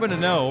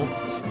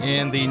 7-0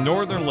 in the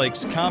Northern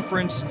Lakes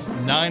Conference,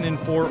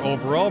 9-4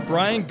 overall.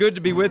 Brian, good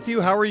to be with you.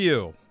 How are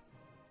you?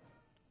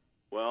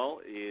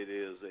 Well, it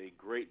is a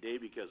great day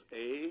because,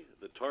 A,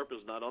 the tarp is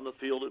not on the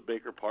field at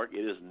Baker Park.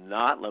 It is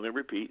not, let me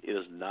repeat, it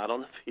is not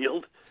on the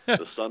field.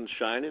 The sun's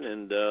shining,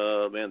 and,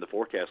 man, the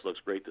forecast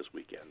looks great this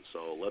weekend.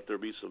 So let there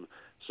be some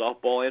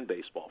softball and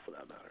baseball for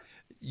that matter.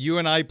 You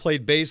and I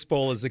played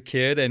baseball as a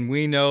kid, and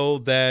we know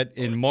that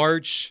in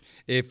March,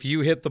 if you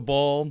hit the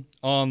ball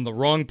on the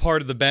wrong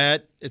part of the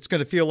bat, it's going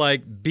to feel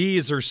like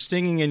bees are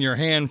stinging in your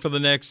hand for the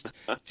next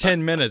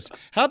 10 minutes.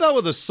 How about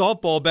with a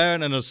softball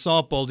bat and a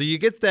softball? Do you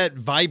get that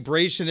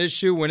vibration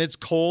issue when it's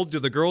cold? Do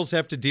the girls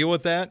have to deal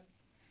with that?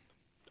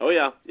 Oh,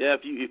 yeah. Yeah,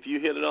 if you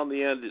hit it on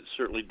the end, it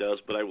certainly does.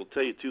 But I will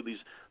tell you, too,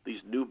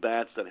 these new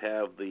bats that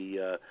have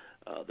the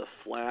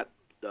flat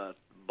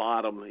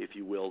bottom, if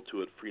you will,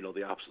 to it, for,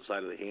 the opposite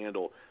side of the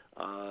handle,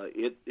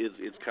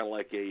 it's kind of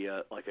like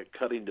a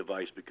cutting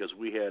device, because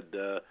we had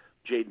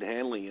Jaden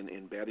Hanley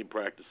in batting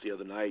practice the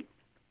other night.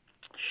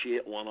 She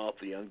hit one off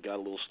the end, got a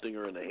little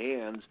stinger in the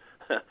hands,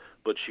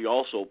 but she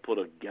also put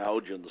a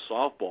gouge in the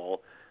softball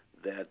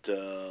that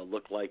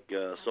looked like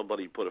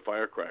somebody put a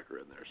firecracker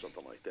in there,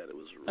 something like that. It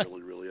was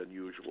really, really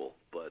unusual.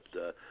 But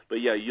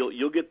yeah,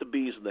 you'll get the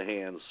bees in the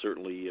hands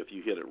certainly if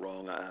you hit it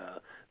wrong.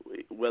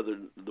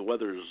 The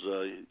weather's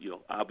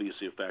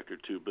obviously a factor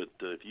too, but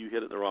if you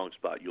hit it in the wrong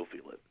spot, you'll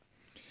feel it.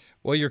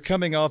 Well, you're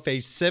coming off a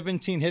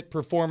 17-hit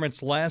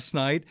performance last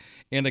night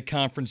in a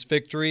conference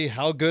victory.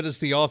 How good has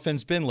the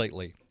offense been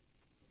lately?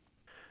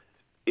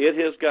 It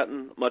has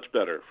gotten much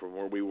better from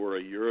where we were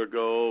a year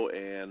ago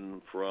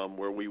and from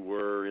where we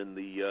were in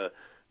the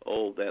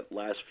that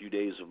last few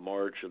days of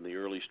March and the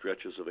early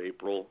stretches of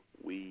April.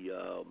 We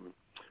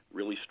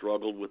really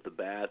struggled with the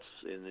bats,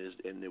 and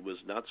it was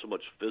not so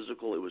much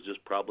physical. It was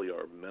just probably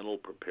our mental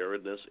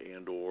preparedness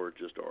and or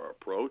just our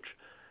approach.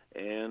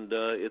 And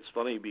it's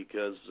funny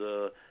because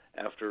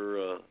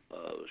after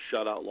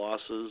shutout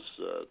losses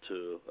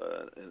to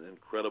an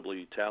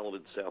incredibly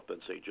talented South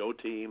Bend St. Joe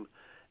team,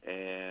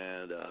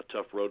 and a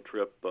tough road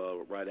trip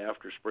right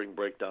after spring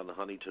break down to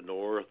Huntington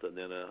North, and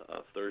then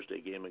a Thursday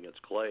game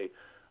against Clay,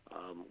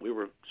 we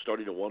were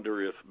starting to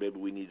wonder if maybe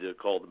we need to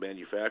call the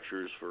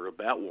manufacturers for a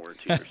bat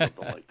warranty or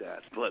something like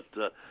that.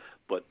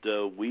 But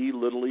we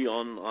literally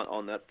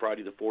on that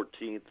Friday the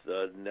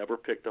 14th never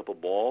picked up a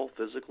ball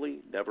physically,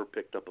 never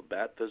picked up a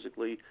bat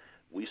physically.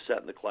 We sat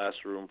in the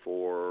classroom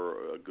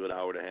for a good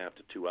hour and a half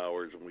to 2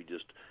 hours, and we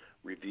just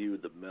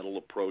reviewed the mental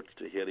approach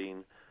to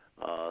hitting,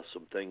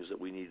 some things that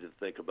we needed to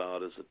think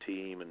about as a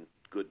team, and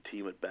good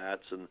team at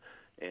bats, and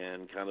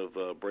kind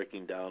of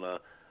breaking down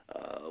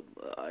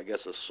I guess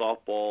a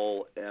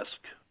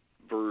softball-esque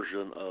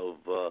version of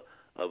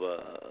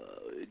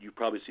you've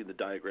probably seen the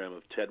diagram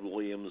of Ted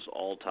Williams'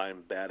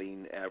 all-time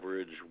batting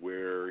average,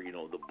 where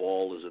the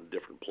ball is in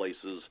different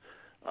places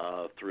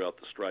throughout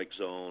the strike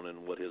zone,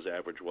 and what his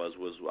average was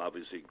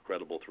obviously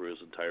incredible through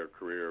his entire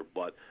career.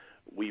 But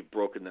we've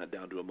broken that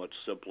down to a much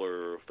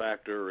simpler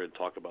factor and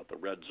talk about the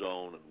red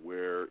zone and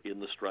where in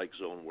the strike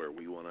zone where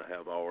we want to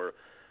have our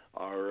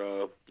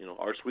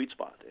sweet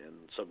spot. And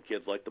some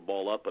kids like the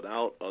ball up and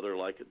out, other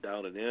like it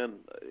down and in.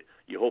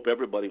 You hope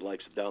everybody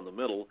likes it down the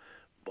middle,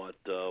 but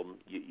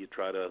you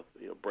try to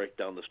break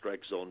down the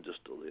strike zone just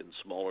in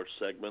smaller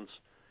segments.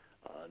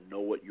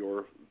 Know what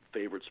your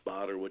favorite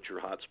spot or what your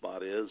hot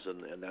spot is,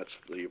 and that's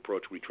the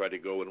approach we try to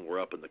go when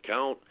we're up in the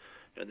count.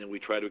 And then we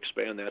try to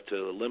expand that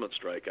to limit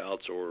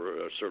strikeouts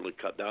or certainly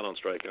cut down on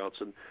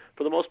strikeouts. And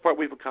for the most part,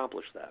 we've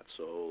accomplished that.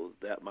 So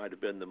that might have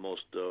been the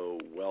most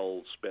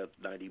well-spent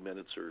 90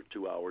 minutes or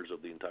 2 hours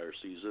of the entire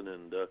season.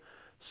 And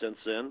since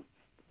then,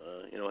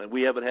 and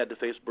we haven't had to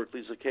face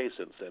Berkeley Zakay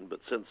since then, but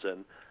since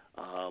then,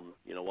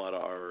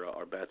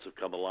 our bats have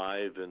come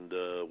alive, and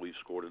we've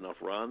scored enough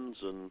runs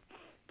and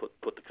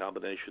put the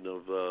combination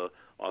of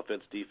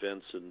offense,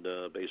 defense, and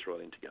base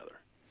running together.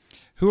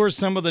 Who are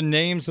some of the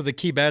names of the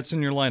key bats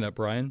in your lineup,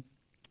 Brian?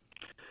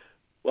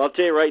 Well, I'll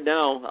tell you right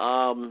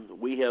now,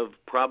 we have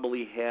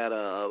probably had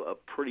a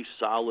pretty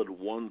solid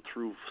 1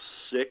 through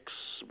 6,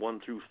 1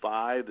 through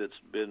 5 that's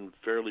been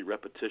fairly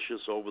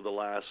repetitious over the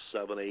last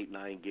 7, 8,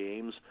 9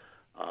 games.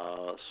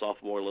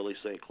 Sophomore Lily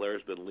St. Clair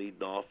has been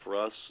leading off for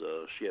us.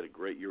 She had a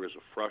great year as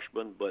a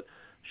freshman, but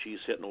she's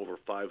hitting over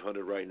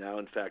 500 right now.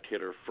 In fact,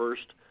 hit her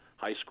first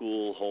high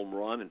school home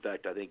run. In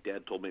fact, I think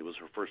Dad told me it was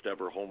her first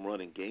ever home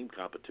run in game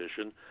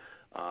competition.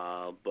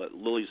 But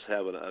Lily's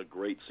having a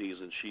great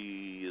season.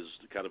 She is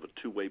kind of a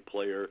two-way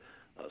player.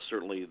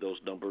 Certainly those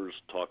numbers,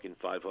 talking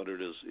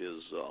 500, is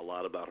a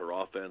lot about her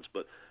offense,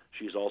 but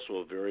she's also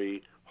a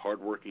very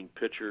hardworking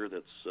pitcher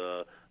that's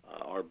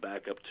our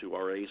backup to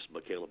our ace,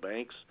 Michaela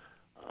Banks.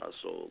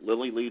 So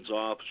Lily leads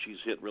off. She's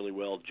hit really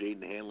well.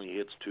 Jaden Hanley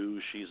hits too.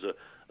 She's a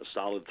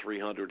solid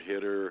 300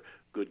 hitter,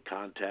 good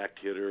contact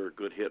hitter,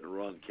 good hit and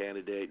run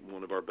candidate, and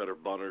one of our better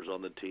bunters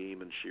on the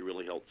team, and she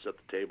really helped set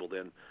the table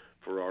then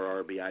for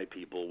our RBI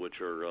people,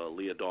 which are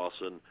Leah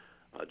Dawson,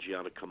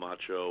 Gianna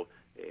Camacho,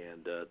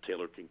 and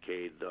Taylor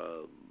Kincaid.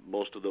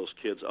 Most of those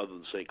kids, other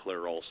than St.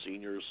 Clair, are all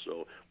seniors,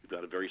 so we've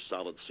got a very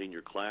solid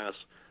senior class.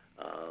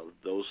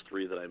 Those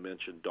three that I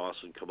mentioned,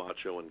 Dawson,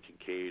 Camacho, and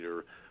Kincaid,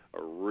 are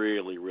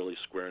really, really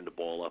squaring the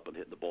ball up and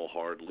hitting the ball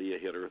hard. Leah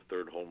hit her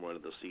third home run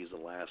of the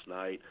season last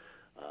night.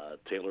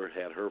 Taylor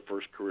had her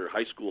first career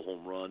high school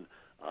home run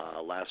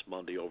last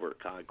Monday over at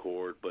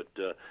Concord. But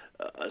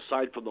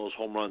aside from those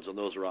home runs, and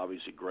those are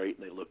obviously great,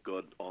 and they look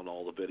good on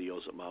all the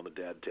videos that Mom and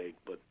Dad take,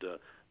 but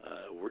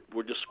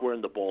we're just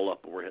squaring the ball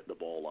up, and we're hitting the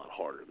ball a lot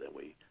harder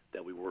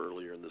than we were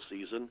earlier in the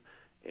season.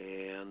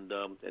 And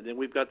then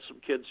we've got some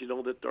kids,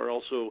 that are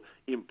also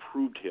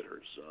improved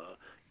hitters.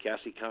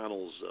 Cassie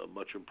Connell's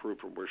much improved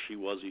from where she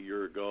was a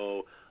year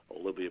ago.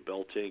 Olivia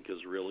Beltink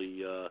has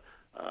really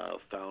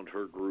found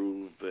her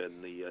groove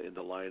in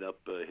the lineup.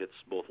 Hits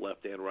both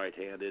left and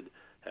right-handed.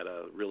 Had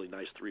a really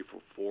nice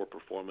 3-for-4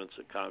 performance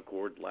at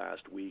Concord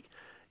last week.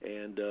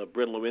 And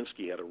Bryn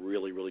Lewinsky had a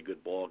really, really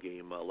good ball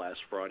game last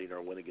Friday in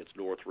our win against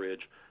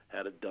Northridge.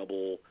 Had a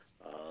double,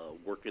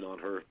 working on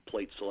her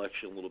plate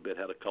selection a little bit.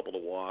 Had a couple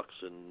of walks,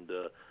 and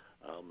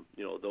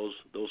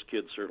those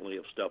kids certainly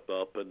have stepped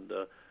up. And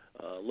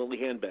Lily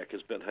Handbeck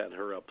has had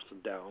her ups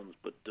and downs,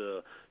 but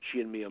she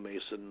and Mia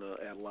Mason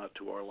add a lot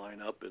to our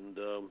lineup. And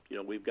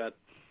we've got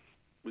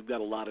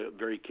a lot of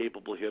very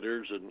capable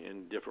hitters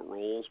in different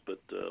roles,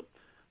 but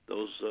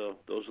those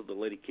are the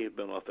Lady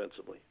Cavemen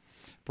offensively.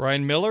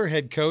 Brian Miller,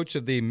 head coach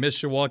of the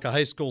Mishawaka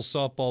High School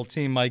softball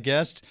team, my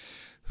guest.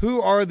 Who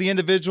are the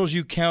individuals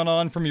you count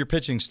on from your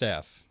pitching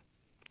staff?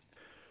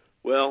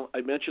 Well,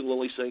 I mentioned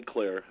Lily St.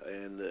 Clair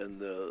and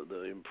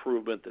the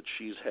improvement that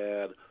she's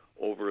had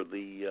over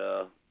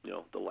the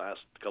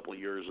last couple of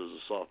years as a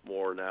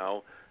sophomore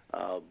now.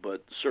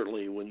 But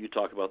certainly when you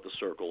talk about the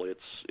circle,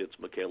 it's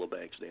Michaela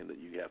Banks' name that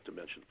you have to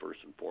mention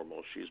first and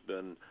foremost. She's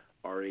been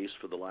our ace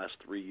for the last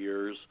 3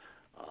 years.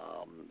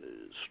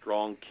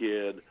 Strong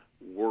kid,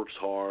 works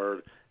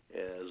hard,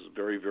 is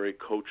very, very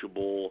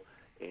coachable,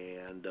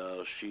 and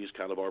she's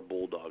kind of our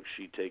bulldog.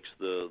 She takes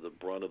the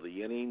brunt of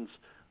the innings.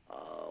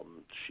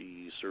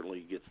 She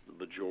certainly gets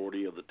the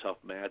majority of the tough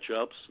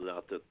matchups,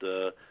 not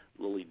that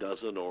Lily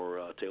doesn't,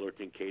 or Taylor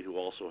Kincaid, who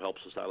also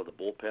helps us out of the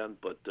bullpen.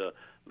 But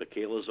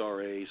Michaela's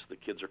our ace. The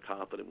kids are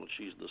confident when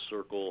she's in the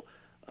circle.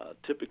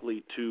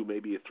 Typically 2,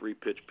 maybe a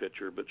 3-pitch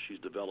pitcher, but she's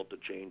developed a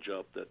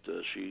changeup that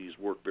she's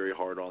worked very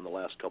hard on the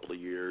last couple of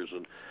years,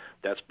 and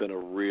that's been a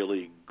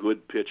really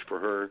good pitch for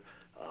her,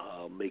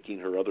 making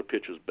her other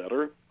pitches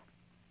better.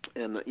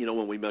 And,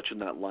 when we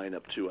mentioned that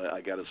lineup, too,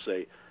 I got to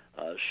say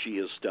she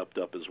has stepped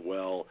up as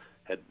well,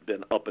 had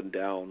been up and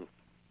down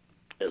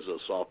as a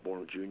sophomore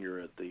and junior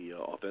at the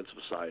offensive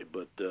side,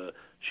 but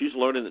she's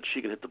learning that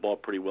she can hit the ball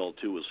pretty well,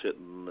 too. Was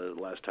hitting, the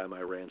last time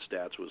I ran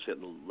stats, was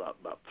hitting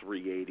about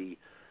 380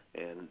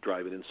 and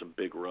driving in some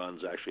big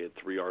runs. Actually had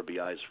 3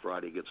 RBIs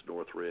Friday against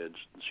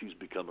Northridge. She's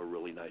become a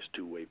really nice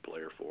two-way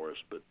player for us.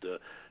 But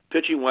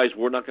pitching-wise,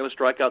 we're not going to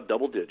strike out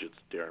double digits,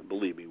 Darren.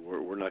 Believe me,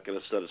 we're not going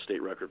to set a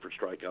state record for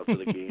strikeouts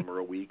in a game or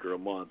a week or a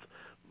month.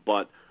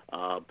 But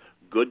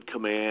good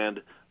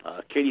command.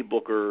 Katie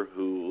Booker,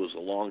 who was a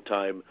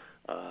long-time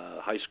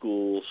high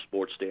school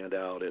sports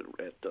standout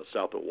at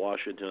South of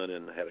Washington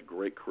and had a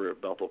great career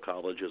at Bethel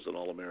College as an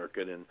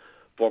All-American, and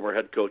former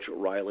head coach at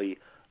Riley.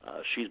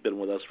 She's been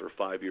with us for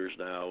 5 years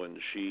now, and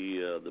she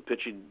the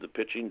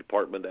pitching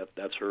department,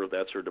 that's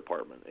her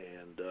department,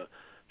 and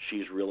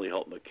she's really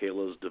helped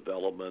Michaela's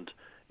development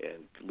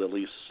and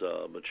Lily's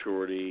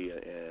maturity,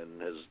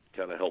 and has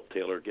kind of helped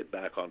Taylor get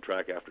back on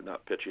track after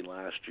not pitching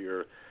last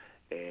year.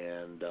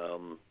 And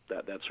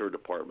that's her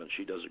department.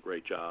 She does a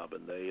great job,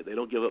 and they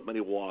don't give up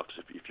many walks.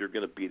 If you're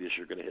going to beat us,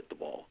 you're going to hit the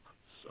ball.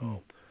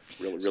 So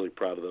really, really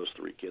proud of those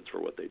 3 kids for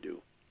what they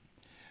do.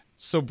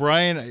 So,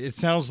 Brian, it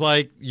sounds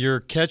like your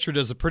catcher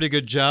does a pretty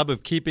good job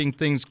of keeping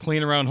things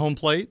clean around home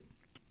plate.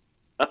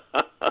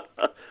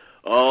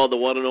 Oh, the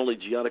one and only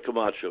Gianna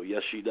Camacho.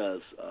 Yes, she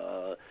does.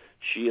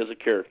 She is a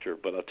character,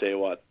 but I'll tell you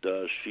what,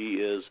 she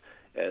is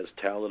as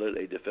talented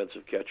a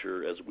defensive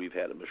catcher as we've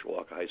had at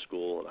Mishawaka High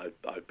School, and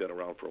I've been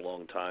around for a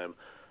long time.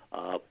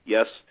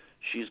 Yes,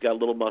 she's got a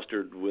little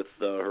mustard with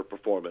her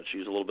performance.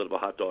 She's a little bit of a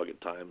hot dog at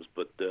times,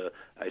 but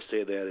I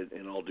say that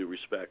in all due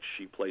respect.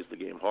 She plays the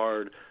game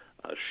hard.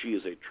 She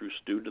is a true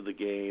student of the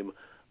game.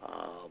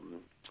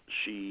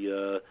 She,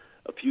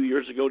 a few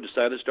years ago,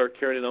 decided to start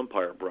carrying an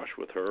umpire brush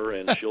with her,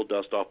 and she'll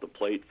dust off the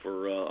plate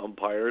for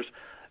umpires.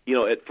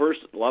 At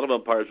first, a lot of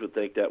umpires would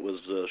think that was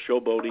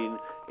showboating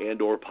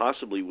and or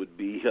possibly would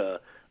be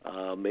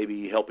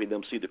maybe helping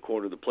them see the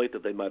corner of the plate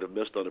that they might have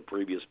missed on a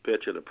previous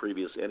pitch in a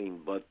previous inning.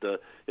 But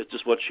it's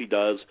just what she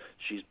does.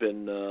 She's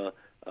been,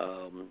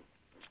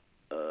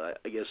 I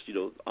guess,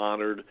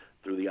 honored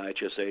through the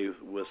IHSA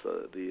with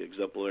the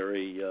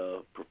exemplary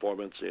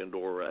performance and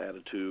or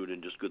attitude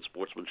and just good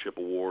sportsmanship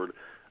award.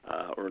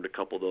 earned a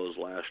couple of those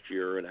last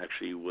year, and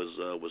actually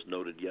was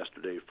noted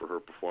yesterday for her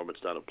performance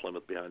down at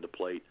Plymouth behind the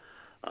plate.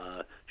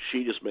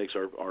 She just makes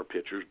our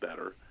pitchers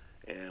better,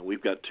 and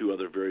we've got two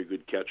other very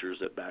good catchers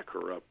that back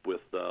her up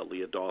with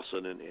Leah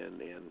Dawson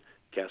and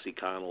Cassie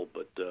Connell.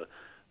 But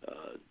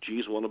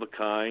G's one of a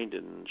kind,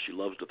 and she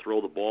loves to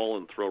throw the ball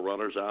and throw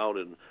runners out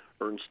and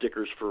earn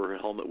stickers for her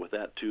helmet with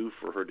that too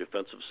for her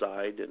defensive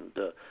side. And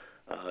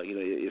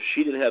if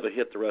she didn't have a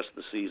hit the rest of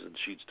the season,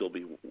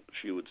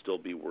 she would still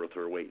be worth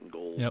her weight in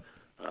gold. Yep.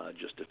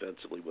 Just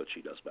defensively, what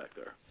she does back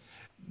there.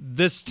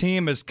 This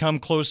team has come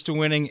close to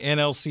winning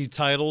NLC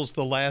titles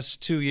the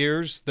last 2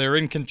 years. They're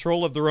in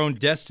control of their own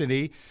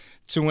destiny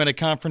to win a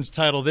conference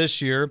title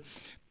this year.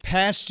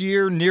 Past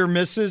year, near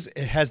misses,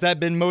 has that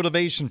been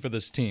motivation for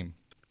this team?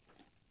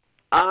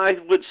 I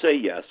would say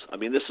yes. I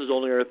mean, this is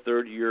only our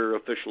third year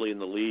officially in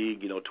the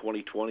league.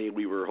 2020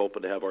 we were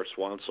hoping to have our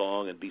swan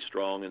song and be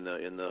strong in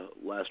the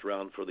last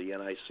round for the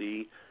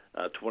NIC.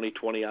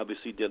 2020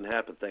 obviously didn't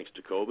happen thanks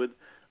to COVID.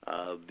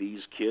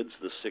 These kids,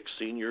 the 6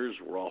 seniors,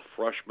 were all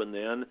freshmen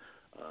then.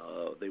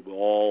 They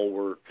all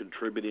were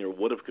contributing or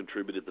would have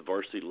contributed at the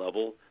varsity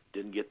level.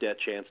 Didn't get that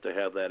chance to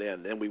have that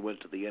in. Then we went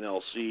to the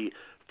NLC.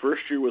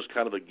 First year was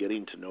kind of a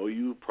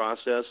getting-to-know-you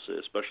process,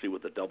 especially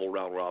with the double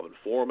round-robin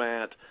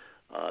format.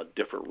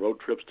 Different road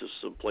trips to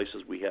some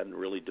places we hadn't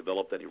really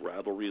developed any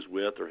rivalries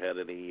with or had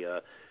any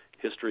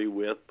history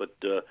with. But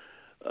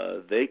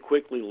they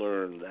quickly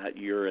learned that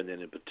year, and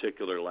then in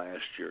particular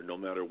last year, no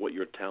matter what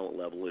your talent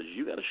level is,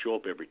 you got to show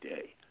up every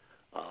day.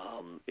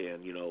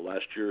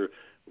 Last year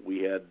we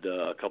had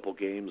a couple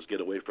games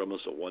get away from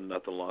us. A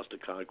 1-0 loss to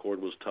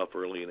Concord was tough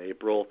early in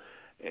April,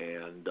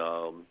 and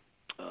a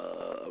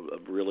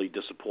really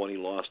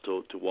disappointing loss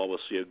to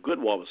Wawasee, a good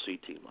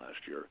Wawasee team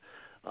last year.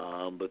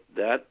 But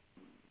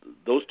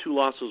those 2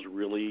 losses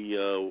really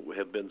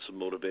have been some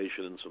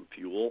motivation and some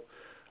fuel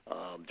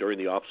during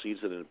the off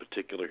season, in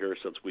particular here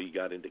since we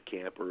got into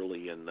camp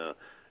early in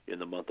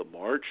the month of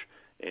March.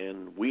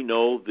 And we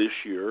know this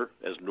year,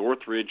 as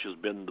Northridge has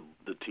been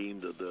the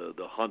team,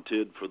 the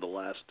hunted for the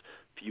last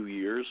few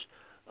years.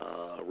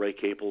 Ray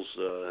Caples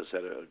has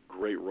had a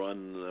great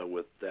run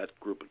with that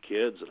group of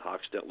kids, and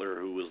Hochstetler,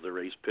 who was their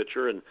ace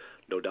pitcher and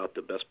no doubt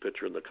the best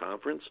pitcher in the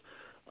conference.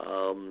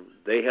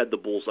 They had the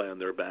bullseye on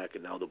their back,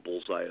 and now the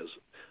bullseye is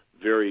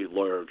very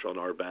large on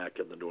our back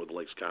in the Northern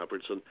Lakes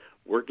Conference, and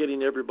we're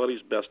getting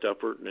everybody's best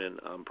effort, and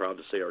I'm proud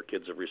to say our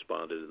kids have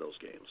responded in those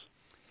games.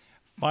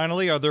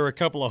 Finally, are there a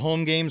couple of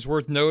home games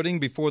worth noting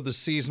before the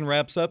season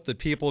wraps up that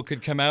people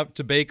could come out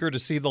to Baker to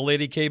see the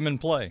Lady Cavemen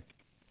play?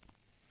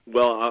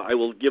 Well, I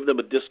will give them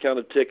a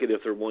discounted ticket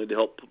if they're willing to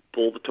help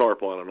pull the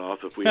tarp on and off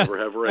if we ever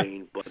have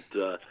rain.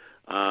 But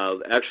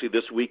actually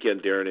this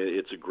weekend, Darren,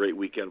 it's a great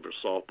weekend for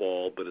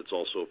softball, but it's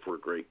also for a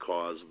great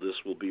cause. This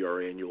will be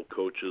our annual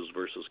Coaches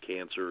versus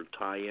Cancer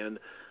tie-in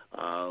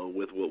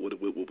with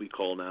what we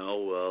call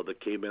now the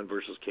Cavemen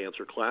versus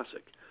Cancer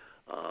Classic.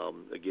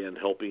 Again,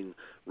 helping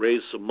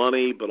raise some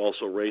money, but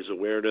also raise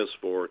awareness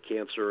for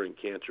cancer and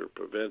cancer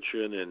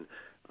prevention. And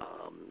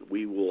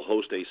we will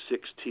host a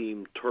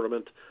 6-team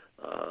tournament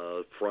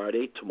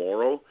Friday,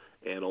 tomorrow,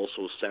 and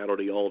also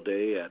Saturday all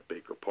day at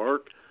Baker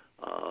Park.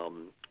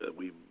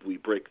 We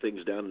break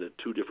things down into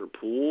 2 different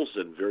pools,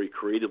 and very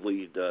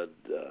creatively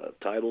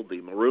titled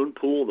the Maroon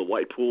Pool, the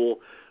White Pool.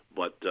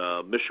 But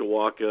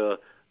Mishawaka,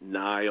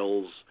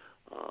 Niles,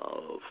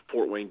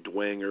 Fort Wayne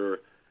Dwenger,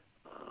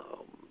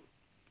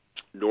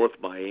 North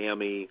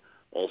Miami,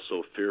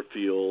 also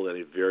Fairfield,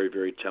 and a very,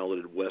 very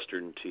talented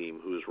Western team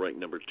who is ranked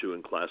number 2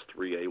 in Class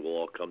 3A will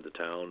all come to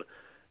town.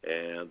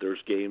 And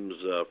there's games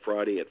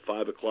Friday at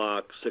 5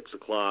 o'clock, 6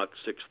 o'clock,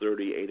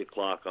 6:30, 8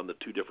 o'clock on the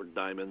 2 different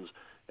diamonds.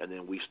 And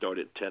then we start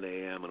at 10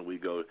 a.m. and we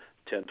go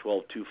 10,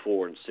 12, 2,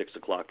 4, and 6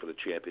 o'clock for the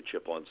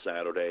championship on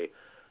Saturday.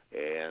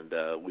 And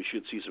we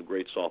should see some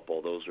great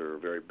softball. Those are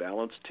very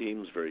balanced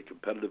teams, very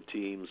competitive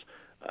teams.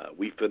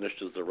 We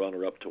finished as the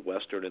runner-up to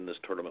Western in this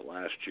tournament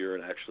last year,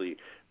 and actually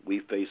we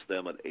face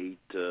them at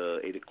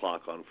 8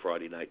 o'clock on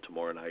Friday night,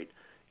 tomorrow night,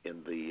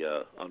 in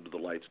the Under the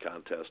Lights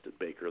contest at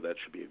Baker. That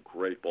should be a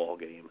great ball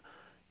game,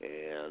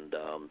 and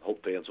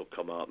hope fans will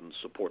come out and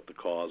support the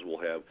cause. We'll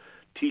have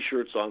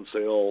T-shirts on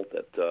sale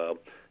that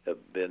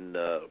have been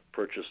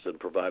purchased and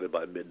provided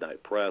by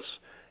Midnight Press,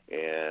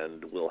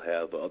 and we'll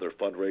have other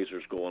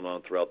fundraisers going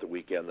on throughout the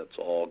weekend. That's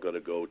all going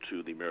to go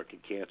to the American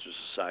Cancer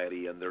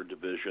Society and their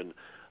division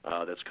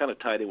that's kind of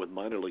tied in with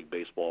minor league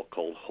baseball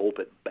called Hope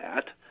at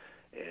Bat.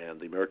 And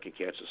the American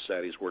Cancer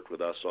Society's worked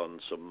with us on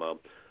some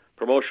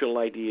promotional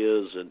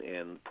ideas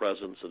and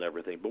presence and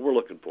everything. But we're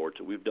looking forward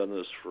to it. We've done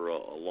this for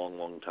a long,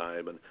 long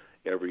time, and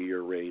every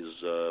year raise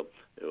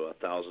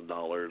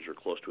 $1,000 or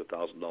close to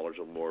 $1,000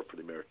 or more for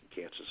the American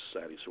Cancer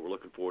Society. So we're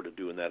looking forward to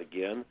doing that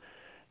again.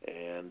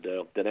 And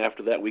then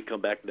after that, we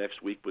come back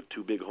next week with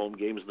 2 big home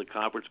games in the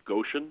conference,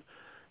 Goshen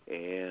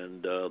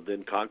and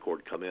then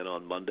Concord come in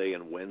on Monday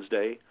and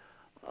Wednesday.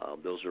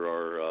 Those are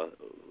our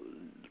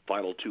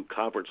final 2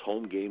 conference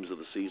home games of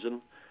the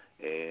season,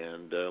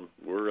 and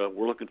we're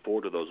looking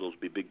forward to those. Those will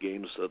be big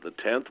games. The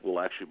 10th will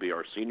actually be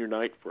our senior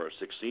night for our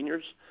 6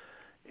 seniors,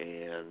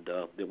 And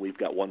then we've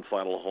got one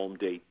final home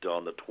date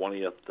on the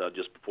 20th,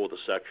 just before the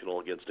sectional,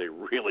 against a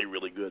really,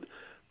 really good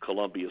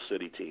Columbia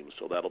City team.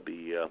 So that'll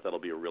be a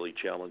really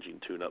challenging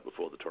tune-up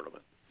before the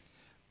tournament.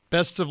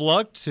 Best of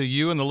luck to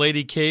you and the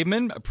Lady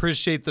Cavemen.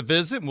 Appreciate the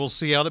visit, and we'll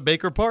see you out at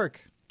Baker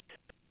Park.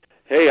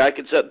 Hey, I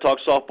can sit and talk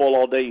softball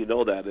all day. You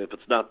know that. If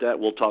it's not that,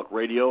 we'll talk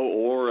radio,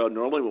 or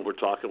normally when we're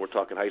talking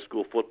high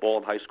school football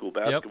and high school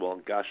basketball. Yep.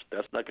 And gosh,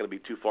 that's not going to be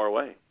too far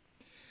away.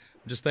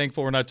 I'm just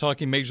thankful we're not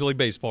talking Major League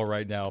Baseball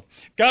right now.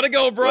 Got to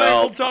go, Brian.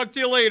 We'll talk to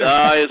you later.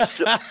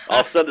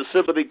 I'll send a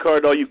sympathy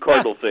card to all you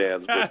Cardinal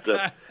fans.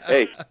 But,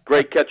 hey,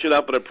 great catching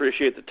up, and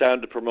appreciate the time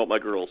to promote my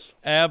girls.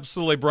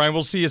 Absolutely, Brian.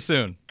 We'll see you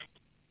soon.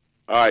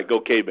 All right, go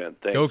Cavemen.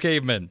 Thanks. Go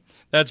Cavemen.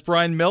 That's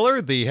Brian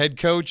Miller, the head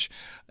coach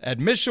at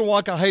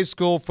Mishawaka High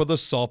School for the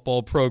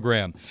softball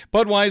program.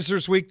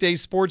 Budweiser's Weekday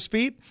Sports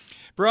Beat,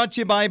 brought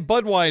to you by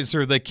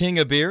Budweiser, the king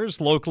of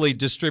beers, locally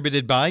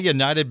distributed by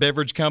United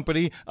Beverage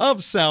Company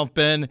of South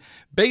Bend.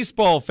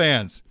 Baseball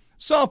fans,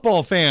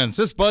 softball fans,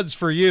 this Bud's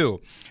for you.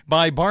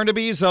 By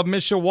Barnaby's of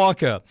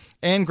Mishawaka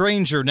and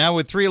Granger, now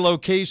with 3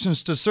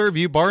 locations to serve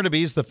you.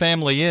 Barnaby's, the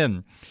family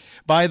inn.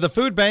 By the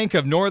Food Bank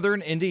of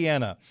Northern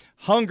Indiana.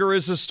 Hunger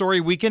is a story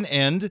we can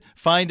end.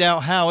 Find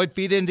out how at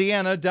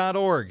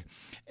feedindiana.org.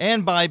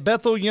 And by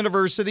Bethel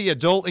University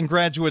Adult and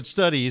Graduate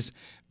Studies.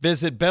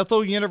 Visit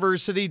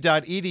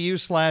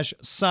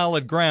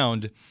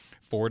betheluniversity.edu/solidground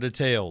for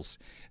details.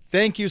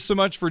 Thank you so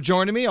much for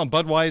joining me on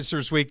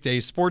Budweiser's Weekday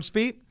Sports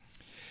Beat.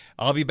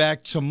 I'll be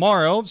back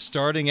tomorrow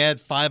starting at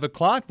 5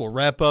 o'clock. We'll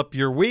wrap up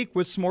your week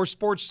with some more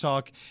sports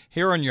talk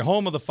here on your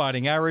home of the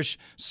Fighting Irish,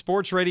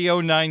 Sports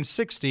Radio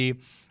 960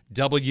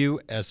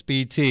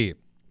 WSBT.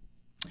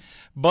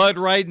 But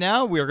right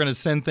now, we are going to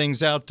send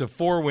things out to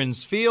Four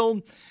Winds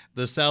Field.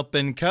 The South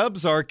Bend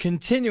Cubs are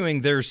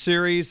continuing their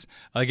series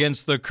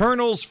against the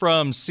Colonels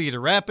from Cedar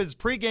Rapids.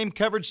 Pre-game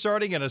coverage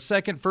starting in a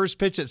second, first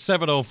pitch at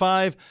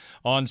 7:05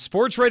 on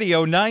Sports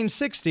Radio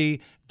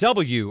 960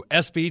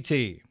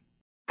 WSBT.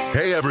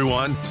 Hey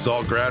everyone,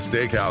 Saltgrass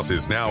Steakhouse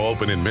is now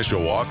open in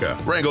Mishawaka.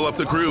 Wrangle up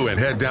the crew and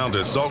head down to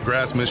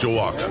Saltgrass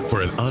Mishawaka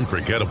for an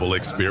unforgettable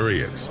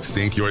experience.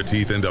 Sink your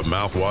teeth into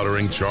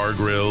mouth-watering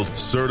char-grilled,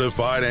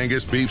 certified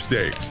Angus beef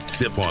steaks.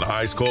 Sip on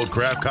ice-cold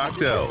craft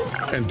cocktails.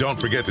 And don't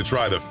forget to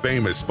try the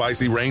famous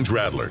spicy range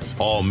rattlers,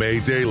 all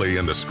made daily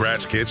in the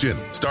Scratch Kitchen.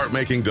 Start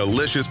making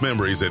delicious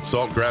memories at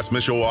Saltgrass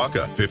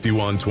Mishawaka,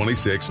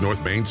 5126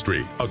 North Main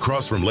Street,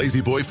 across from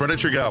Lazy Boy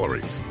Furniture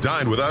Galleries.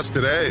 Dine with us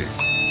today.